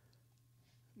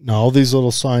now all these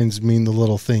little signs mean the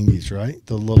little thingies, right?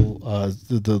 The little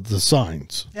the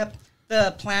signs. Yep,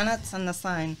 the planets and the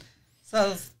sign.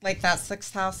 So like that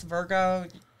 6th house Virgo,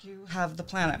 you have the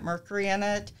planet Mercury in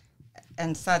it,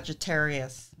 and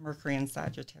Sagittarius, Mercury and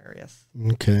Sagittarius.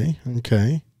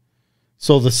 Okay.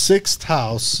 So the 6th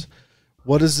house,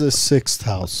 what does the 6th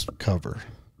house cover?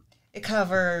 It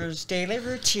covers daily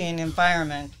routine,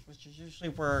 environment, which is usually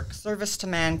work, service to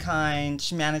mankind,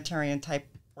 humanitarian type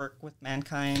work with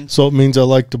mankind. So it means I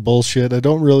like to bullshit. I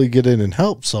don't really get in and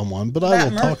help someone, but I will talk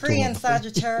to them. Mercury and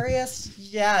Sagittarius,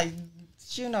 yeah,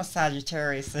 you know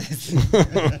Sagittarius is.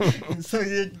 So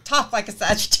you talk like a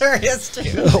Sagittarius too.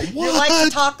 You like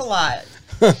to talk a lot.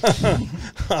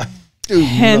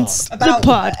 Hence the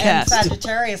podcast. And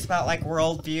Sagittarius about like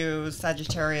worldviews,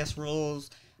 Sagittarius rules,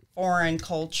 foreign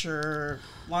culture,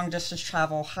 long distance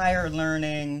travel, higher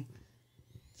learning,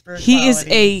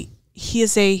 spirituality. He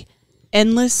is a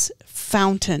endless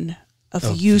fountain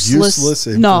of useless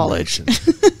knowledge. See,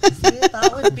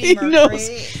 that would be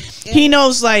Mercury. He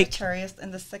knows like Sagittarius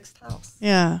in the 6th house.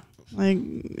 Yeah, like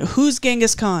who's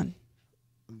Genghis Khan?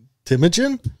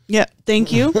 Temujin? Yeah,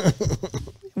 thank you.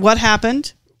 What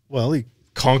happened? Well, he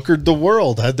conquered the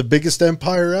world, had the biggest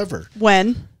empire ever.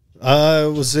 When?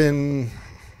 It was in...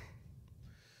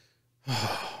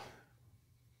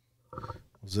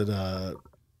 was it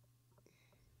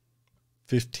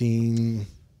 15...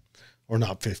 Or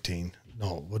not 15.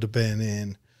 No, it would have been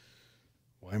in...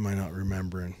 Why am I not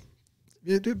remembering?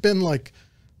 It had been like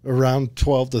around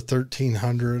 12 to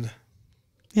 1300.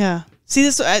 Yeah. See,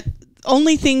 this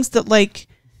only things that like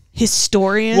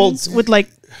historians would like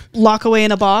lock away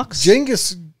in a box.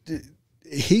 Genghis,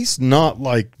 he's not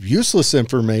like useless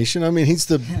information. I mean, he's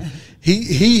the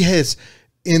he has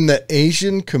in the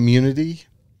Asian community,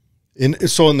 in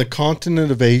the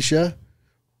continent of Asia,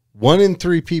 1 in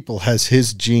 3 people has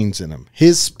his genes in him,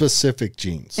 his specific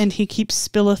genes. And he keeps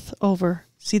spilleth over.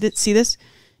 See that? See this?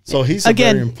 So he's a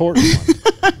Again. very important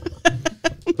one.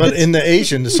 But in the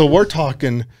Asian, so we're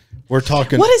talking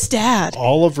What is Dad?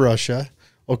 all of Russia.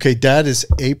 Okay, Dad is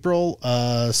April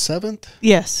 7th,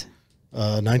 Yes.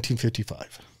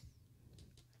 1955.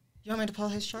 You want me to pull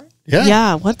his chart? Yeah.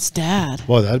 Yeah. What's Dad?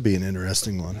 Well, that'd be an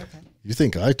interesting one. Okay. You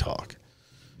think I talk?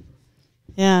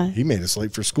 Yeah. He made us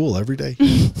late for school every day.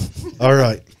 All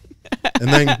right. And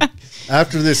then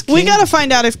after this, We King- got to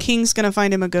find out if King's going to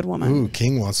find him a good woman. Ooh,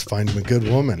 King wants to find him a good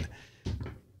woman.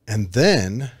 And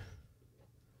then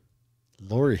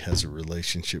Lori has a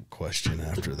relationship question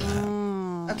after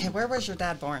that. Okay, where was your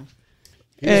dad born?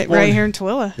 He was born- Right here in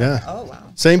Tooele. Yeah. Oh,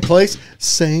 wow. Same place,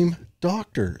 same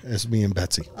doctor as me and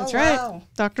Betsy. That's Oh, right. wow.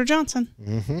 Dr. Johnson.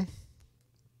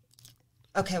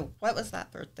 Okay, what was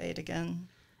that birth date again?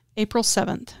 April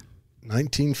 7th.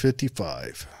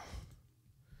 1955.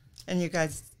 And you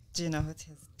guys, do you know his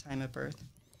time of birth?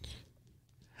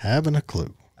 Having a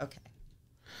clue. Okay.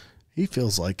 He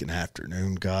feels like an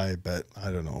afternoon guy, but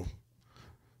I don't know.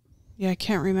 Yeah, I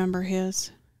can't remember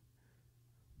his.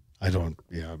 I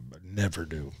never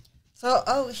do.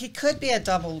 So, he could be a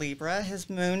double Libra. His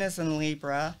moon is in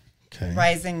Libra. Okay.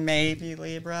 Rising may be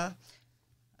Libra.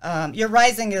 Your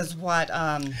rising is what?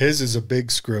 His is a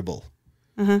big scribble.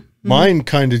 Mine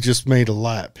kind of just made a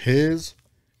lap. His,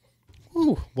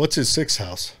 what's his 6th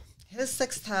house? His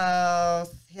 6th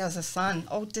house, he has a son.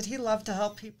 Oh, did he love to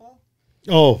help people?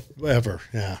 Oh, ever.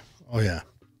 Yeah. Oh, yeah.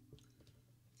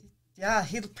 Yeah,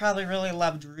 he probably really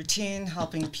loved routine,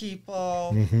 helping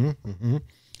people.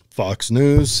 Fox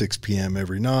News, 6 p.m.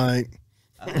 every night.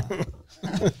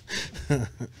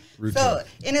 Routine. So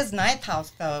in his 9th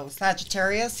house, though,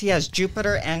 Sagittarius, he has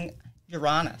Jupiter and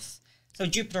Uranus. So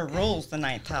Jupiter rules the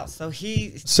 9th house. So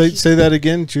Say that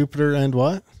again. Jupiter and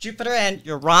what? Jupiter and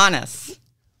Uranus.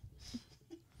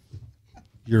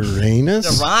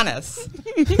 Uranus? Uranus.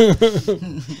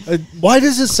 Why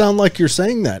does it sound like you're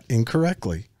saying that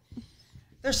incorrectly?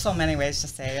 There's so many ways to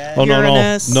say it. Oh, no, no.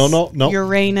 Uranus. No.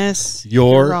 Uranus.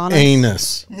 Your Uranus.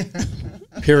 anus.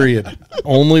 Period.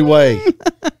 Only way.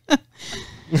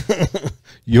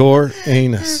 Your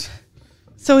anus.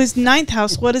 So his 9th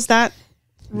house, what does that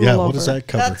rule Yeah, over? what does that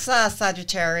cover? That's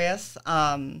Sagittarius.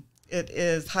 It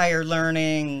is higher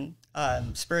learning,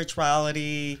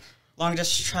 spirituality, long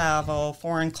distance travel,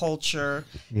 foreign culture.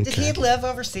 Did he live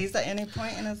overseas at any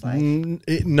point in his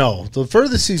life? No. The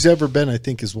furthest he's ever been, I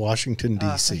think, is Washington,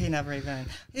 D.C. So he never even.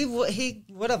 He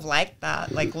would have liked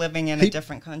that, like living in a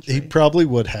different country. He probably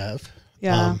would have.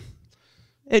 Yeah.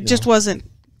 It just wasn't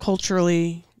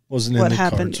culturally Wasn't in what the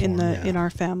happened cards in for the him, yeah. in our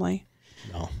family.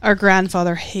 No. Our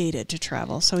grandfather hated to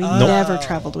travel, so he never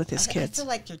traveled with his I kids. feel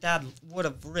like your dad would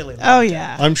have really loved Oh it.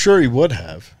 yeah. I'm sure he would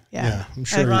have. Yeah. I'm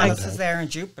sure he would Uranus is have. there in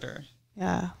Jupiter.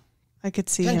 Yeah. I could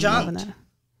see him Conjunct. loving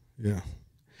that.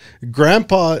 Yeah.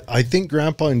 Grandpa, I think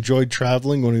Grandpa enjoyed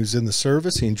traveling when he was in the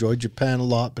service. He enjoyed Japan a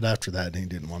lot, but after that, he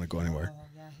didn't want to go anywhere. Oh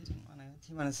yeah, he didn't want to.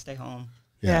 He wanted to stay home.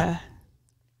 Yeah.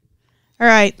 All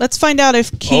right, let's find out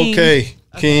if King Okay,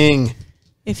 King.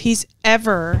 if he's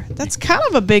ever. That's kind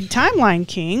of a big timeline,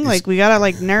 King. Like we got to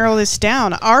like narrow this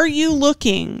down. Are you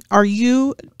looking? Are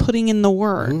you putting in the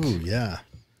work? Ooh, yeah.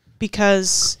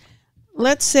 Because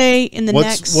let's say in the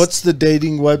next What's the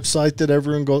dating website that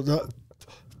everyone goes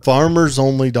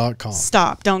farmersonly.com.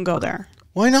 Stop, don't go there.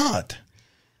 Why not?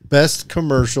 Best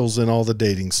commercials in all the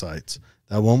dating sites.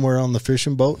 That one where on the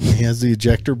fishing boat and he has the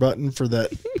ejector button for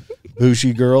that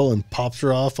bougie girl and pops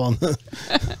her off on the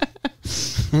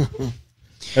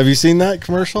Have you seen that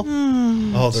commercial?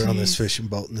 They're on this fishing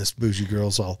boat and this bougie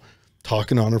girl's all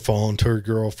talking on her phone to her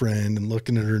girlfriend and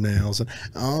looking at her nails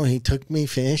and he took me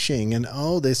fishing and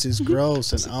this is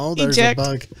gross and there's Eject. a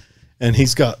bug. And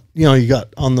he's got you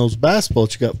got on those bass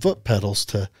boats, you got foot pedals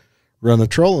to run a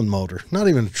trolling motor. Not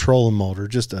even a trolling motor,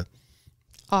 just an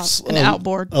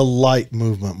outboard. a light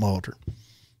movement motor.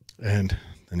 And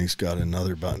then he's got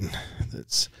another button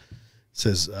that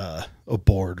says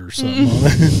aboard or something on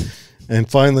it. And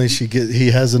finally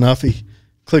he has enough. He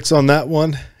clicks on that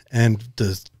one and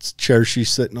the chair she's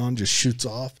sitting on just shoots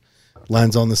off,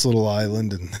 lands on this little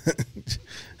island, and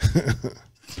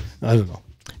I don't know.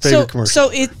 Favorite commercial.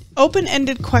 So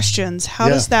open-ended questions. How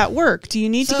does that work? Do you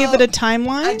need to give it a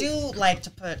timeline? I do like to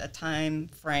put a time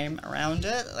frame around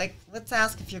it. Like, let's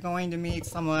ask if you're going to meet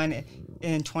someone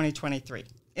in 2023,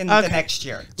 in the next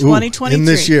year. 2023.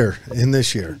 In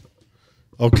this year.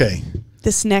 Okay.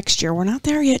 This next year. We're not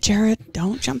there yet, Jared.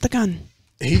 Don't jump the gun.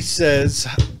 He says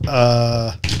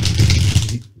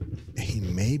he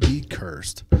may be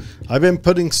cursed. I've been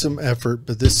putting some effort,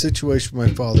 but this situation with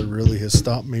my father really has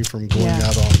stopped me from going Yeah.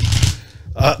 out on.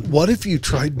 What if you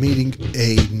tried meeting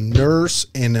a nurse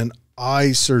in an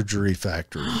eye surgery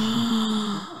factory?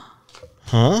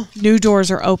 Huh? New doors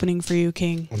are opening for you,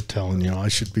 King. I'm telling you, I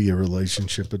should be a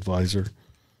relationship advisor.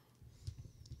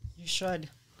 You should.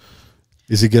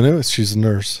 Is he gonna? She's a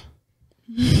nurse.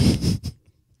 You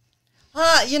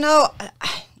know,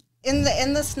 in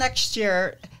this next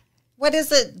year, what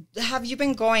is it? Have you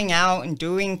been going out and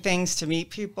doing things to meet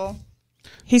people?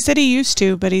 He said he used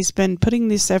to, but he's been putting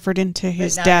this effort into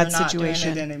his But now dad's you're not doing it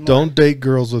situation. anymore. Don't date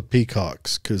girls with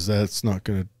peacocks, because that's not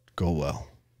gonna go well.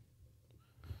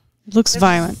 Looks The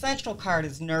violent. central card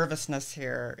is nervousness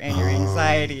here and your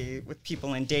anxiety with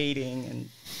people and dating and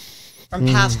from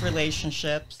past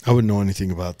relationships. I wouldn't know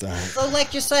anything about that. So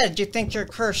like you said, you think you're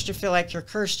cursed, you feel like you're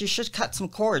cursed, you should cut some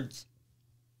cords.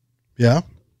 Yeah.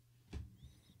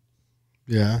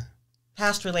 Yeah.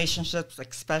 Past relationships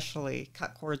especially,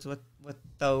 cut cords with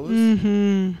those.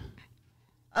 Mm-hmm.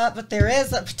 But there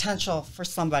is a potential for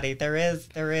somebody. There is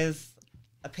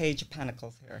a Page of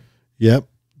Pentacles here. Yep.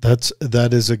 That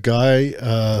is a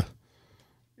guy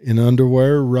in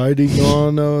underwear riding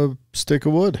on a stick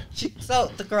of wood.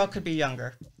 So the girl could be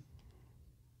younger.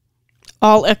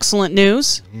 All excellent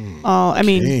news. I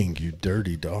mean, King, you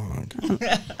dirty dog.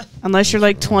 unless you're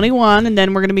like 21, and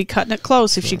then we're going to be cutting it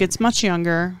close if she gets much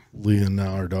younger.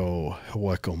 Leonardo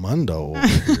Huecomundo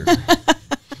over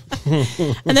here.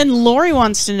 And then Lori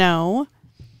wants to know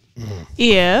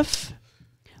if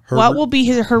what will be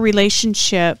her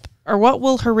relationship, or what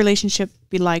will her relationship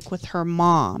be like with her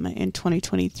mom in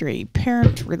 2023?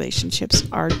 Parent relationships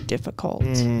are difficult.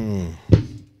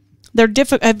 They're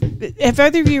difficult. Have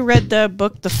either of you read the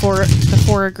book, The Four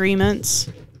Agreements?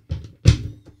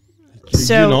 You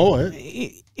know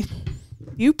it.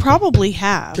 You probably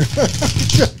have.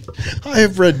 I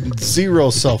have read 0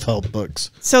 self-help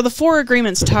books. So the Four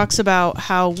Agreements talks about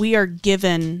how we are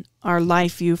given our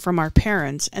life view from our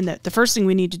parents, and that the first thing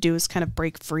we need to do is kind of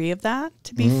break free of that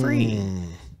to be free.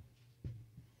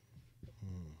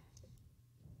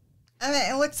 I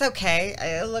mean, it looks okay.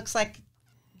 It looks like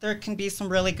there can be some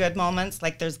really good moments.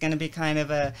 Like there's going to be kind of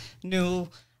a new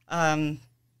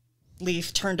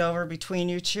leaf turned over between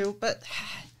you two. But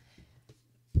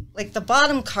like the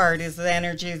bottom card is the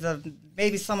energies of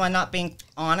maybe someone not being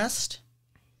honest.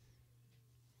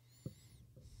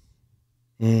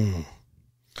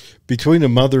 Between a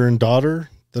mother and daughter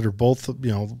that are both,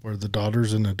 where the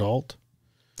daughter's an adult.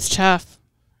 It's tough.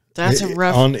 That's a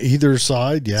rough. On either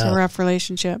side, yeah. It's a rough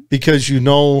relationship. Because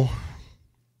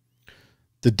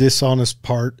the dishonest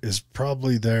part is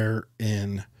probably there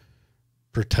in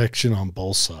protection on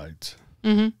both sides.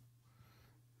 Mm-hmm.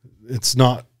 It's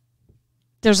not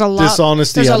There's a lot.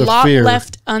 dishonesty There's a out of lot fear.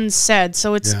 left unsaid.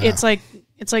 So it's Yeah. it's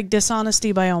like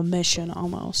dishonesty by omission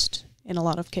almost in a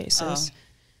lot of cases.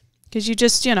 Because you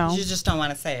just You just don't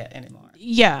want to say it anymore.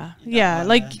 yeah.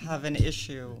 Like have an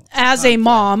issue. as a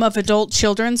mom of adult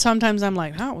children, sometimes I'm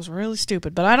like, that was really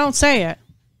stupid, but I don't say it.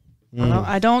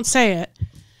 I don't say it.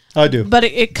 I do. But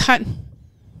it cut.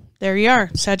 There you are,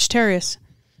 Sagittarius.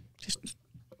 Just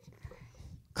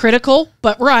critical,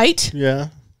 but right. Yeah.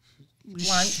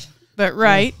 Blunt. But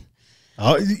right.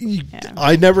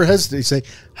 I never hesitate to say,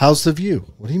 how's the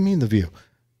view? What do you mean the view?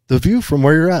 The view from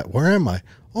where you're at. Where am I?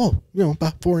 Oh,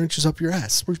 about 4 inches up your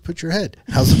ass. Where you put your head?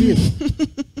 How's the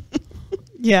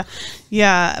view?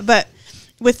 Yeah. But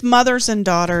with mothers and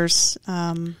daughters,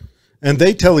 And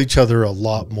they tell each other a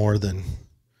lot more than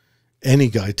any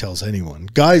guy tells anyone.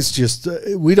 Guys just,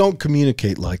 we don't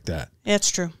communicate like that.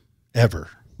 it's true. Ever.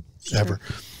 Ever.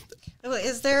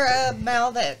 Is there a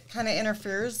male that kind of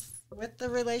interferes with the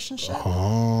relationship?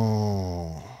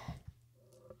 Oh.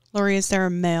 Lori, is there a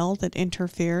male that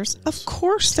interferes? Of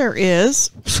course there is.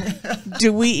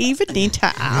 Do we even need to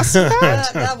ask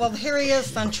that? Well, here he is,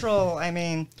 central. I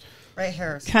mean, right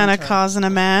here. Kind of center. causing a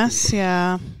mess.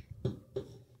 Yeah.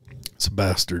 It's a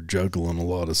bastard juggling a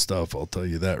lot of stuff, I'll tell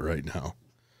you that right now.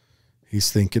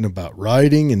 He's thinking about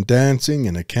riding and dancing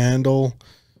and a candle,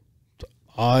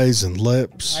 eyes and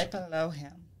lips. Right below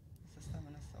him. It's the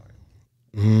Seven of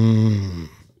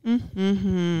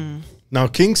Swords. Now,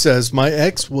 King says, my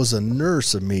ex was a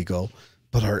nurse, amigo,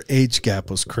 but our age gap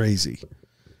was crazy.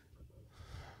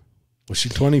 Was she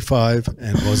 25?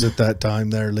 And was it that time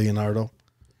there, Leonardo?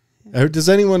 Does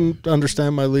anyone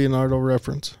understand my Leonardo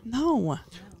reference? No.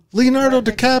 Leonardo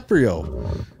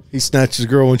DiCaprio. He snatches a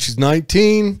girl when she's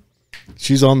 19.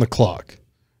 She's on the clock.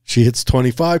 She hits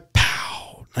 25.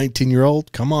 Pow.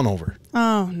 19-year-old. Come on over.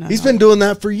 Oh, no. He's been doing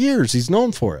that for years. He's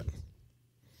known for it.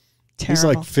 terrible.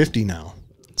 He's like 50 now.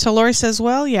 So Lori says,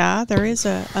 well, yeah, there is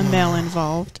a male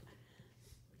involved.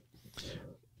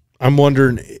 I'm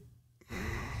wondering,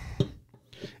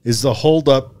 is the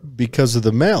holdup because of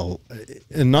the mail?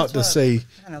 And not to say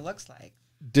kind of looks like.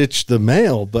 ditch the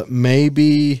mail, but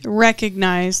maybe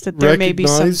Recognize that there may be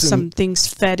Recognize some things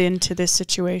fed into this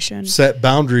situation. set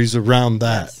boundaries around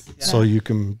that Yes, so you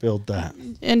can build that.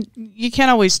 And you can't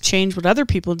always change what other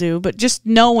people do, but just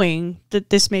knowing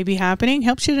that this may be happening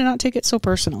helps you to not take it so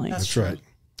personally. That's right.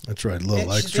 That's right. A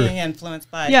little She's extra. being influenced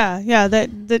by. Yeah,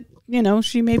 that you know,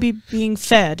 she may be being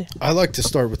fed. I like to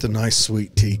start with a nice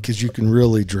sweet tea because you can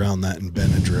really drown that in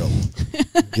Benadryl.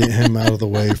 Get him out of the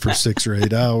way for 6 or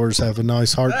 8 hours. Have a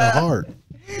nice heart to heart.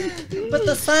 But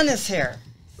the sun is here.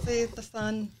 See the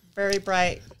sun, very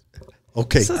bright.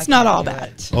 Okay. So it's I not can all do bad.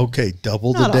 it. Okay.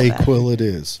 Double the Not all bad. Dayquil it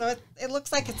is. So it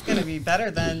looks like it's going to be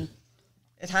better than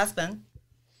it has been.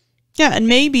 Yeah, and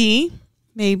maybe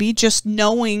just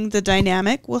knowing the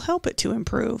dynamic will help it to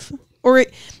improve.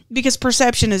 Because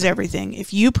perception is everything.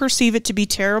 If you perceive it to be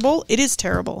terrible, it is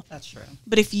terrible. That's true.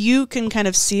 But if you can kind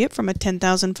of see it from a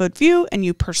 10,000 foot view and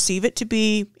you perceive it to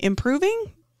be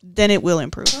improving, then it will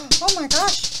improve. Oh my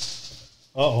gosh.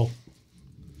 Uh-oh.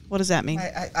 What does that mean?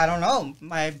 I don't know.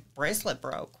 My bracelet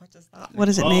broke. What does that mean? What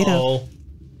is it made of? Uh-oh.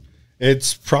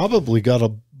 It's probably got a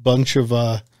bunch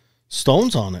of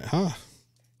stones on it, huh?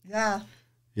 Yeah.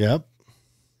 Yep.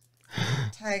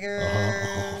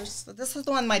 Tigers. So this is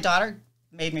the one my daughter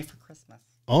made me for Christmas.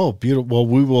 Oh, beautiful. Well,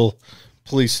 we will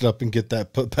police it up and get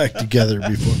that put back together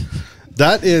before.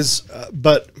 That is,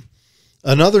 but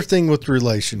another thing with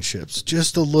relationships,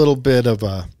 just a little bit of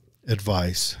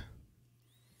advice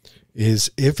is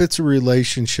if it's a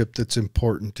relationship that's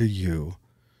important to you,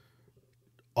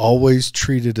 always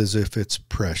treat it as if it's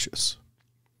precious,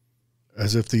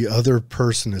 as if the other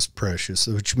person is precious,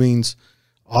 which means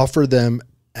offer them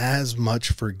as much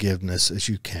forgiveness as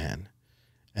you can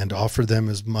and offer them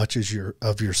as much as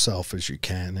of yourself as you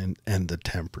can and the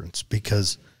temperance,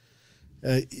 because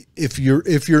if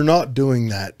you're not doing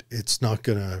that, it's not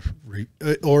going to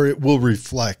or it will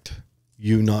reflect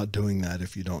you not doing that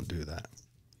if you don't do that.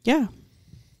 Yeah.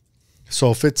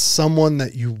 So if it's someone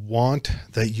that you want,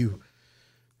 that you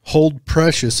hold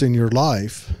precious in your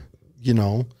life, you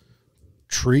know,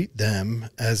 treat them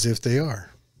as if they are.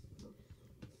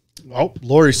 Oh,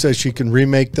 Lori says she can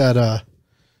remake that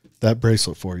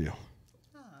bracelet for you.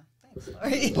 Thanks,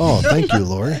 Lori. Oh, thank you,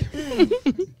 Lori.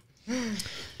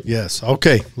 Yes.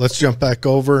 Okay, let's jump back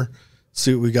over,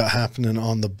 see what we got happening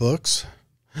on the books.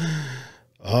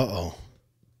 Uh-oh.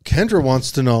 Kendra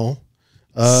wants to know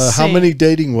how Same. many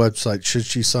dating websites should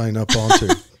she sign up onto?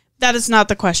 That is not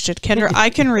the question. Kendra, I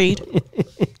can read.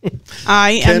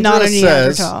 I am not a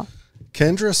Neanderthal.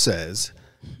 Kendra says,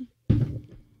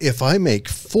 if I make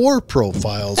 4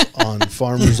 profiles on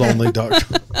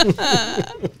farmersonly.com.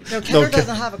 No, Kendra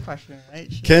doesn't have a question, right?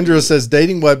 Kendra says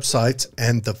dating websites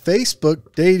and the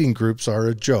Facebook dating groups are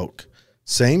a joke.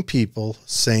 Same people,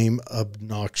 same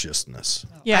obnoxiousness.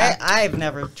 Yeah. I've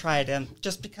never tried them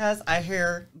just because I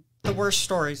hear the worst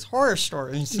stories, horror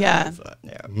stories. Yeah. So,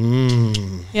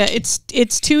 no. Yeah,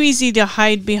 it's too easy to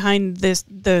hide behind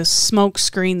the smoke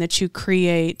screen that you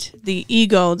create, the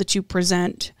ego that you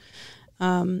present.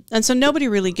 And so nobody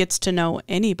really gets to know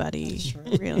anybody,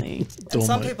 really. And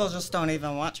some people just don't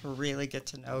even want to really get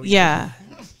to know you. Yeah.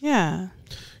 Yeah.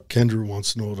 Kendra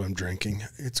wants to know what I'm drinking.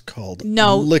 It's called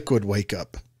No. Liquid Wake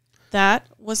Up. That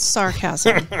was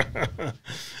sarcasm.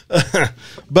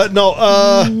 But no,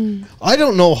 I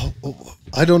don't know.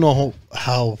 I don't know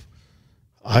how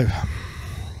I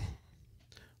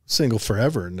single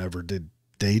forever and never did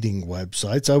dating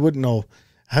websites. I wouldn't know.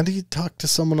 How do you talk to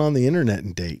someone on the internet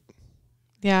and date?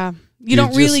 Yeah. You You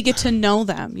don't really just- get to know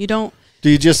them. You don't. Do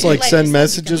you just like Like send you said,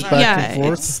 messages you can back Yeah. and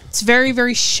forth? It's very,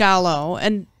 very shallow.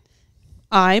 And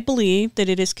I believe that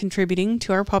it is contributing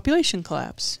to our population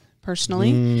collapse,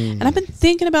 personally. And I've been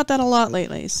thinking about that a lot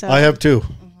lately. So I have too.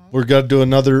 We're going to do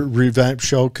another revamp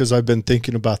show because I've been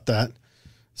thinking about that.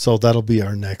 So that'll be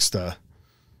our next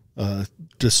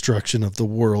destruction of the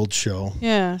world show.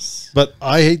 Yes. But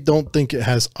I don't think it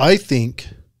has. I think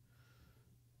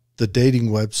the dating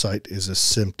website is a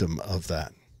symptom of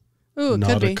that, Ooh, it not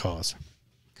could a be. cause.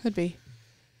 Could be.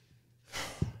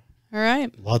 All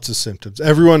right. Lots of symptoms.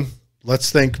 Everyone,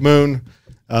 let's thank Moon.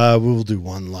 We will do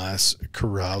one last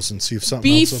carouse and see if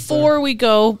something else. Before we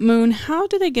go, Moon, how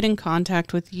do they get in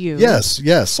contact with you? Yes.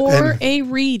 For And a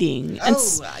reading. And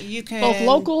You can both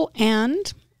local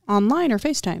and online or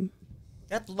FaceTime.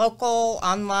 Yep, local,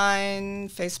 online,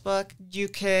 Facebook. You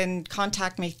can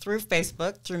contact me through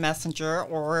Facebook, through Messenger,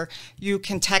 or you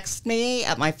can text me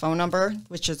at my phone number,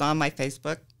 which is on my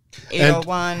Facebook,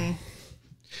 801.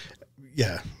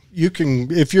 yeah, you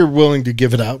can, if you're willing to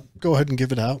give it out, go ahead and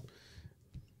give it out.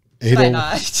 Why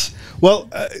not? Well,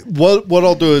 what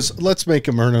I'll do is let's make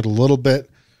him earn it a little bit.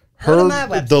 Go to my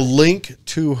website. The link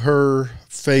to her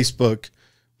Facebook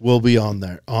will be on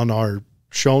there on our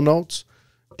show notes.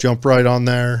 Jump right on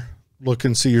there. Look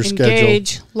and see your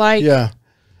Engage, schedule. like, Yeah.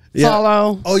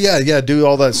 follow. Oh yeah. Do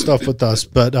all that stuff with us.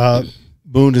 But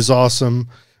Moon is awesome.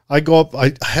 I go up.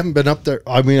 I haven't been up there.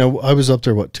 I mean, I was up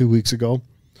there 2 weeks ago,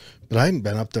 but I hadn't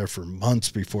been up there for months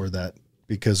before that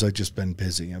because I just been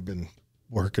busy. I've been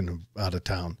working out of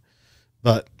town.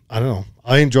 But I don't know.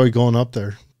 I enjoy going up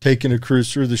there, taking a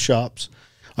cruise through the shops.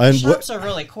 Shops are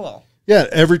really cool. Yeah,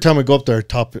 every time I go up there,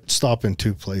 I stop in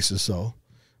 2 places. So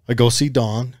I go see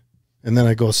Dawn, and then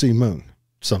I go see Moon.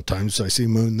 Sometimes I see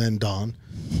Moon, then Dawn.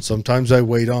 Sometimes I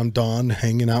wait on Dawn,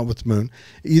 hanging out with Moon.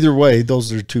 Either way,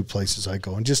 those are 2 places I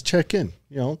go and just check in.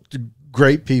 You know,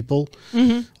 great people,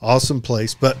 awesome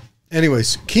place. But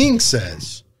anyways, King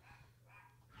says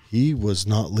he was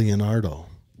not Leonardo.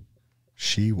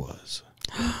 She was.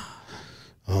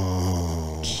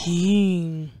 Oh,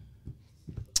 King.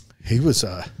 he was.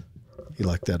 He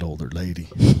liked that older lady,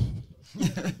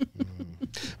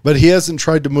 but he hasn't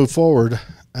tried to move forward.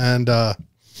 And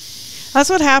That's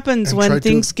what happens and when tried to-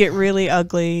 things get really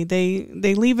ugly. They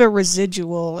leave a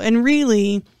residual, and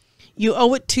really, you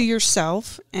owe it to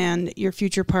yourself and your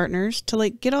future partners to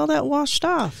like get all that washed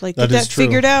off, like That get is that true.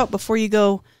 figured out before you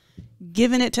go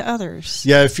giving it to others.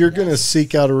 yeah, if you're gonna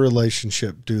seek out a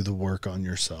relationship, do the work on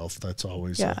yourself. That's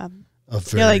always Yeah, a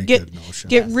very yeah, like good notion.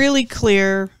 get really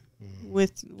clear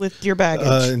with your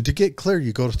baggage. And to get clear,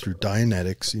 you go through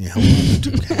Dianetics and you hold on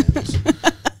to 2 cans.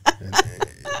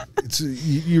 And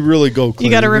you really go clear.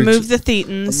 you got to reach- remove the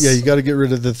thetans. Yeah, you got to get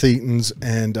rid of the thetans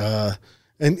and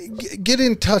get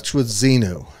in touch with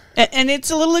Xenu. And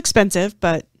it's a little expensive,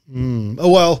 but Oh,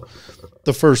 well,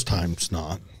 the first time's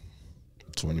not.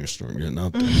 It's when you start getting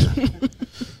up there.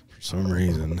 For some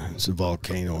reason, there's a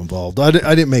volcano involved. I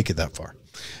didn't make it that far.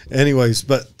 Anyways,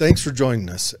 but thanks for joining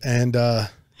us. And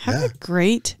have yeah. a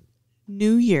great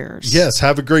New Year's. Yes,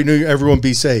 have a great New Year. Everyone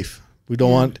be safe. We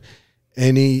don't want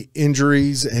any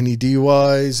injuries, any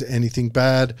DUIs, anything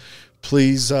bad.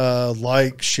 Please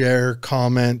like, share,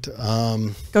 comment.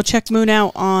 Go check Moon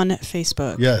out on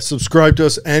Facebook. Yeah, subscribe to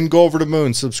us and go over to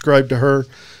Moon. Subscribe to her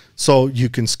so you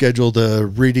can schedule the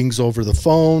readings over the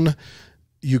phone.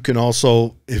 You can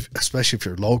also, especially if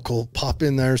you're local, pop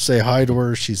in there, say hi to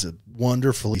her. She's a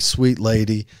wonderfully sweet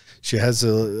lady. She has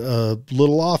a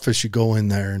little office. You go in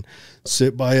there and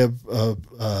sit by a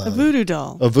voodoo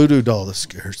doll. A voodoo doll that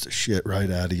scares the shit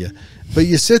right out of you. But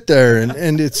you sit there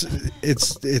and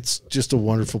it's just a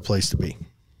wonderful place to be.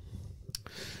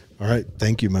 All right.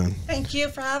 Thank you, Moon. Thank you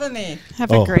for having me. Have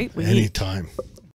a great week. Anytime.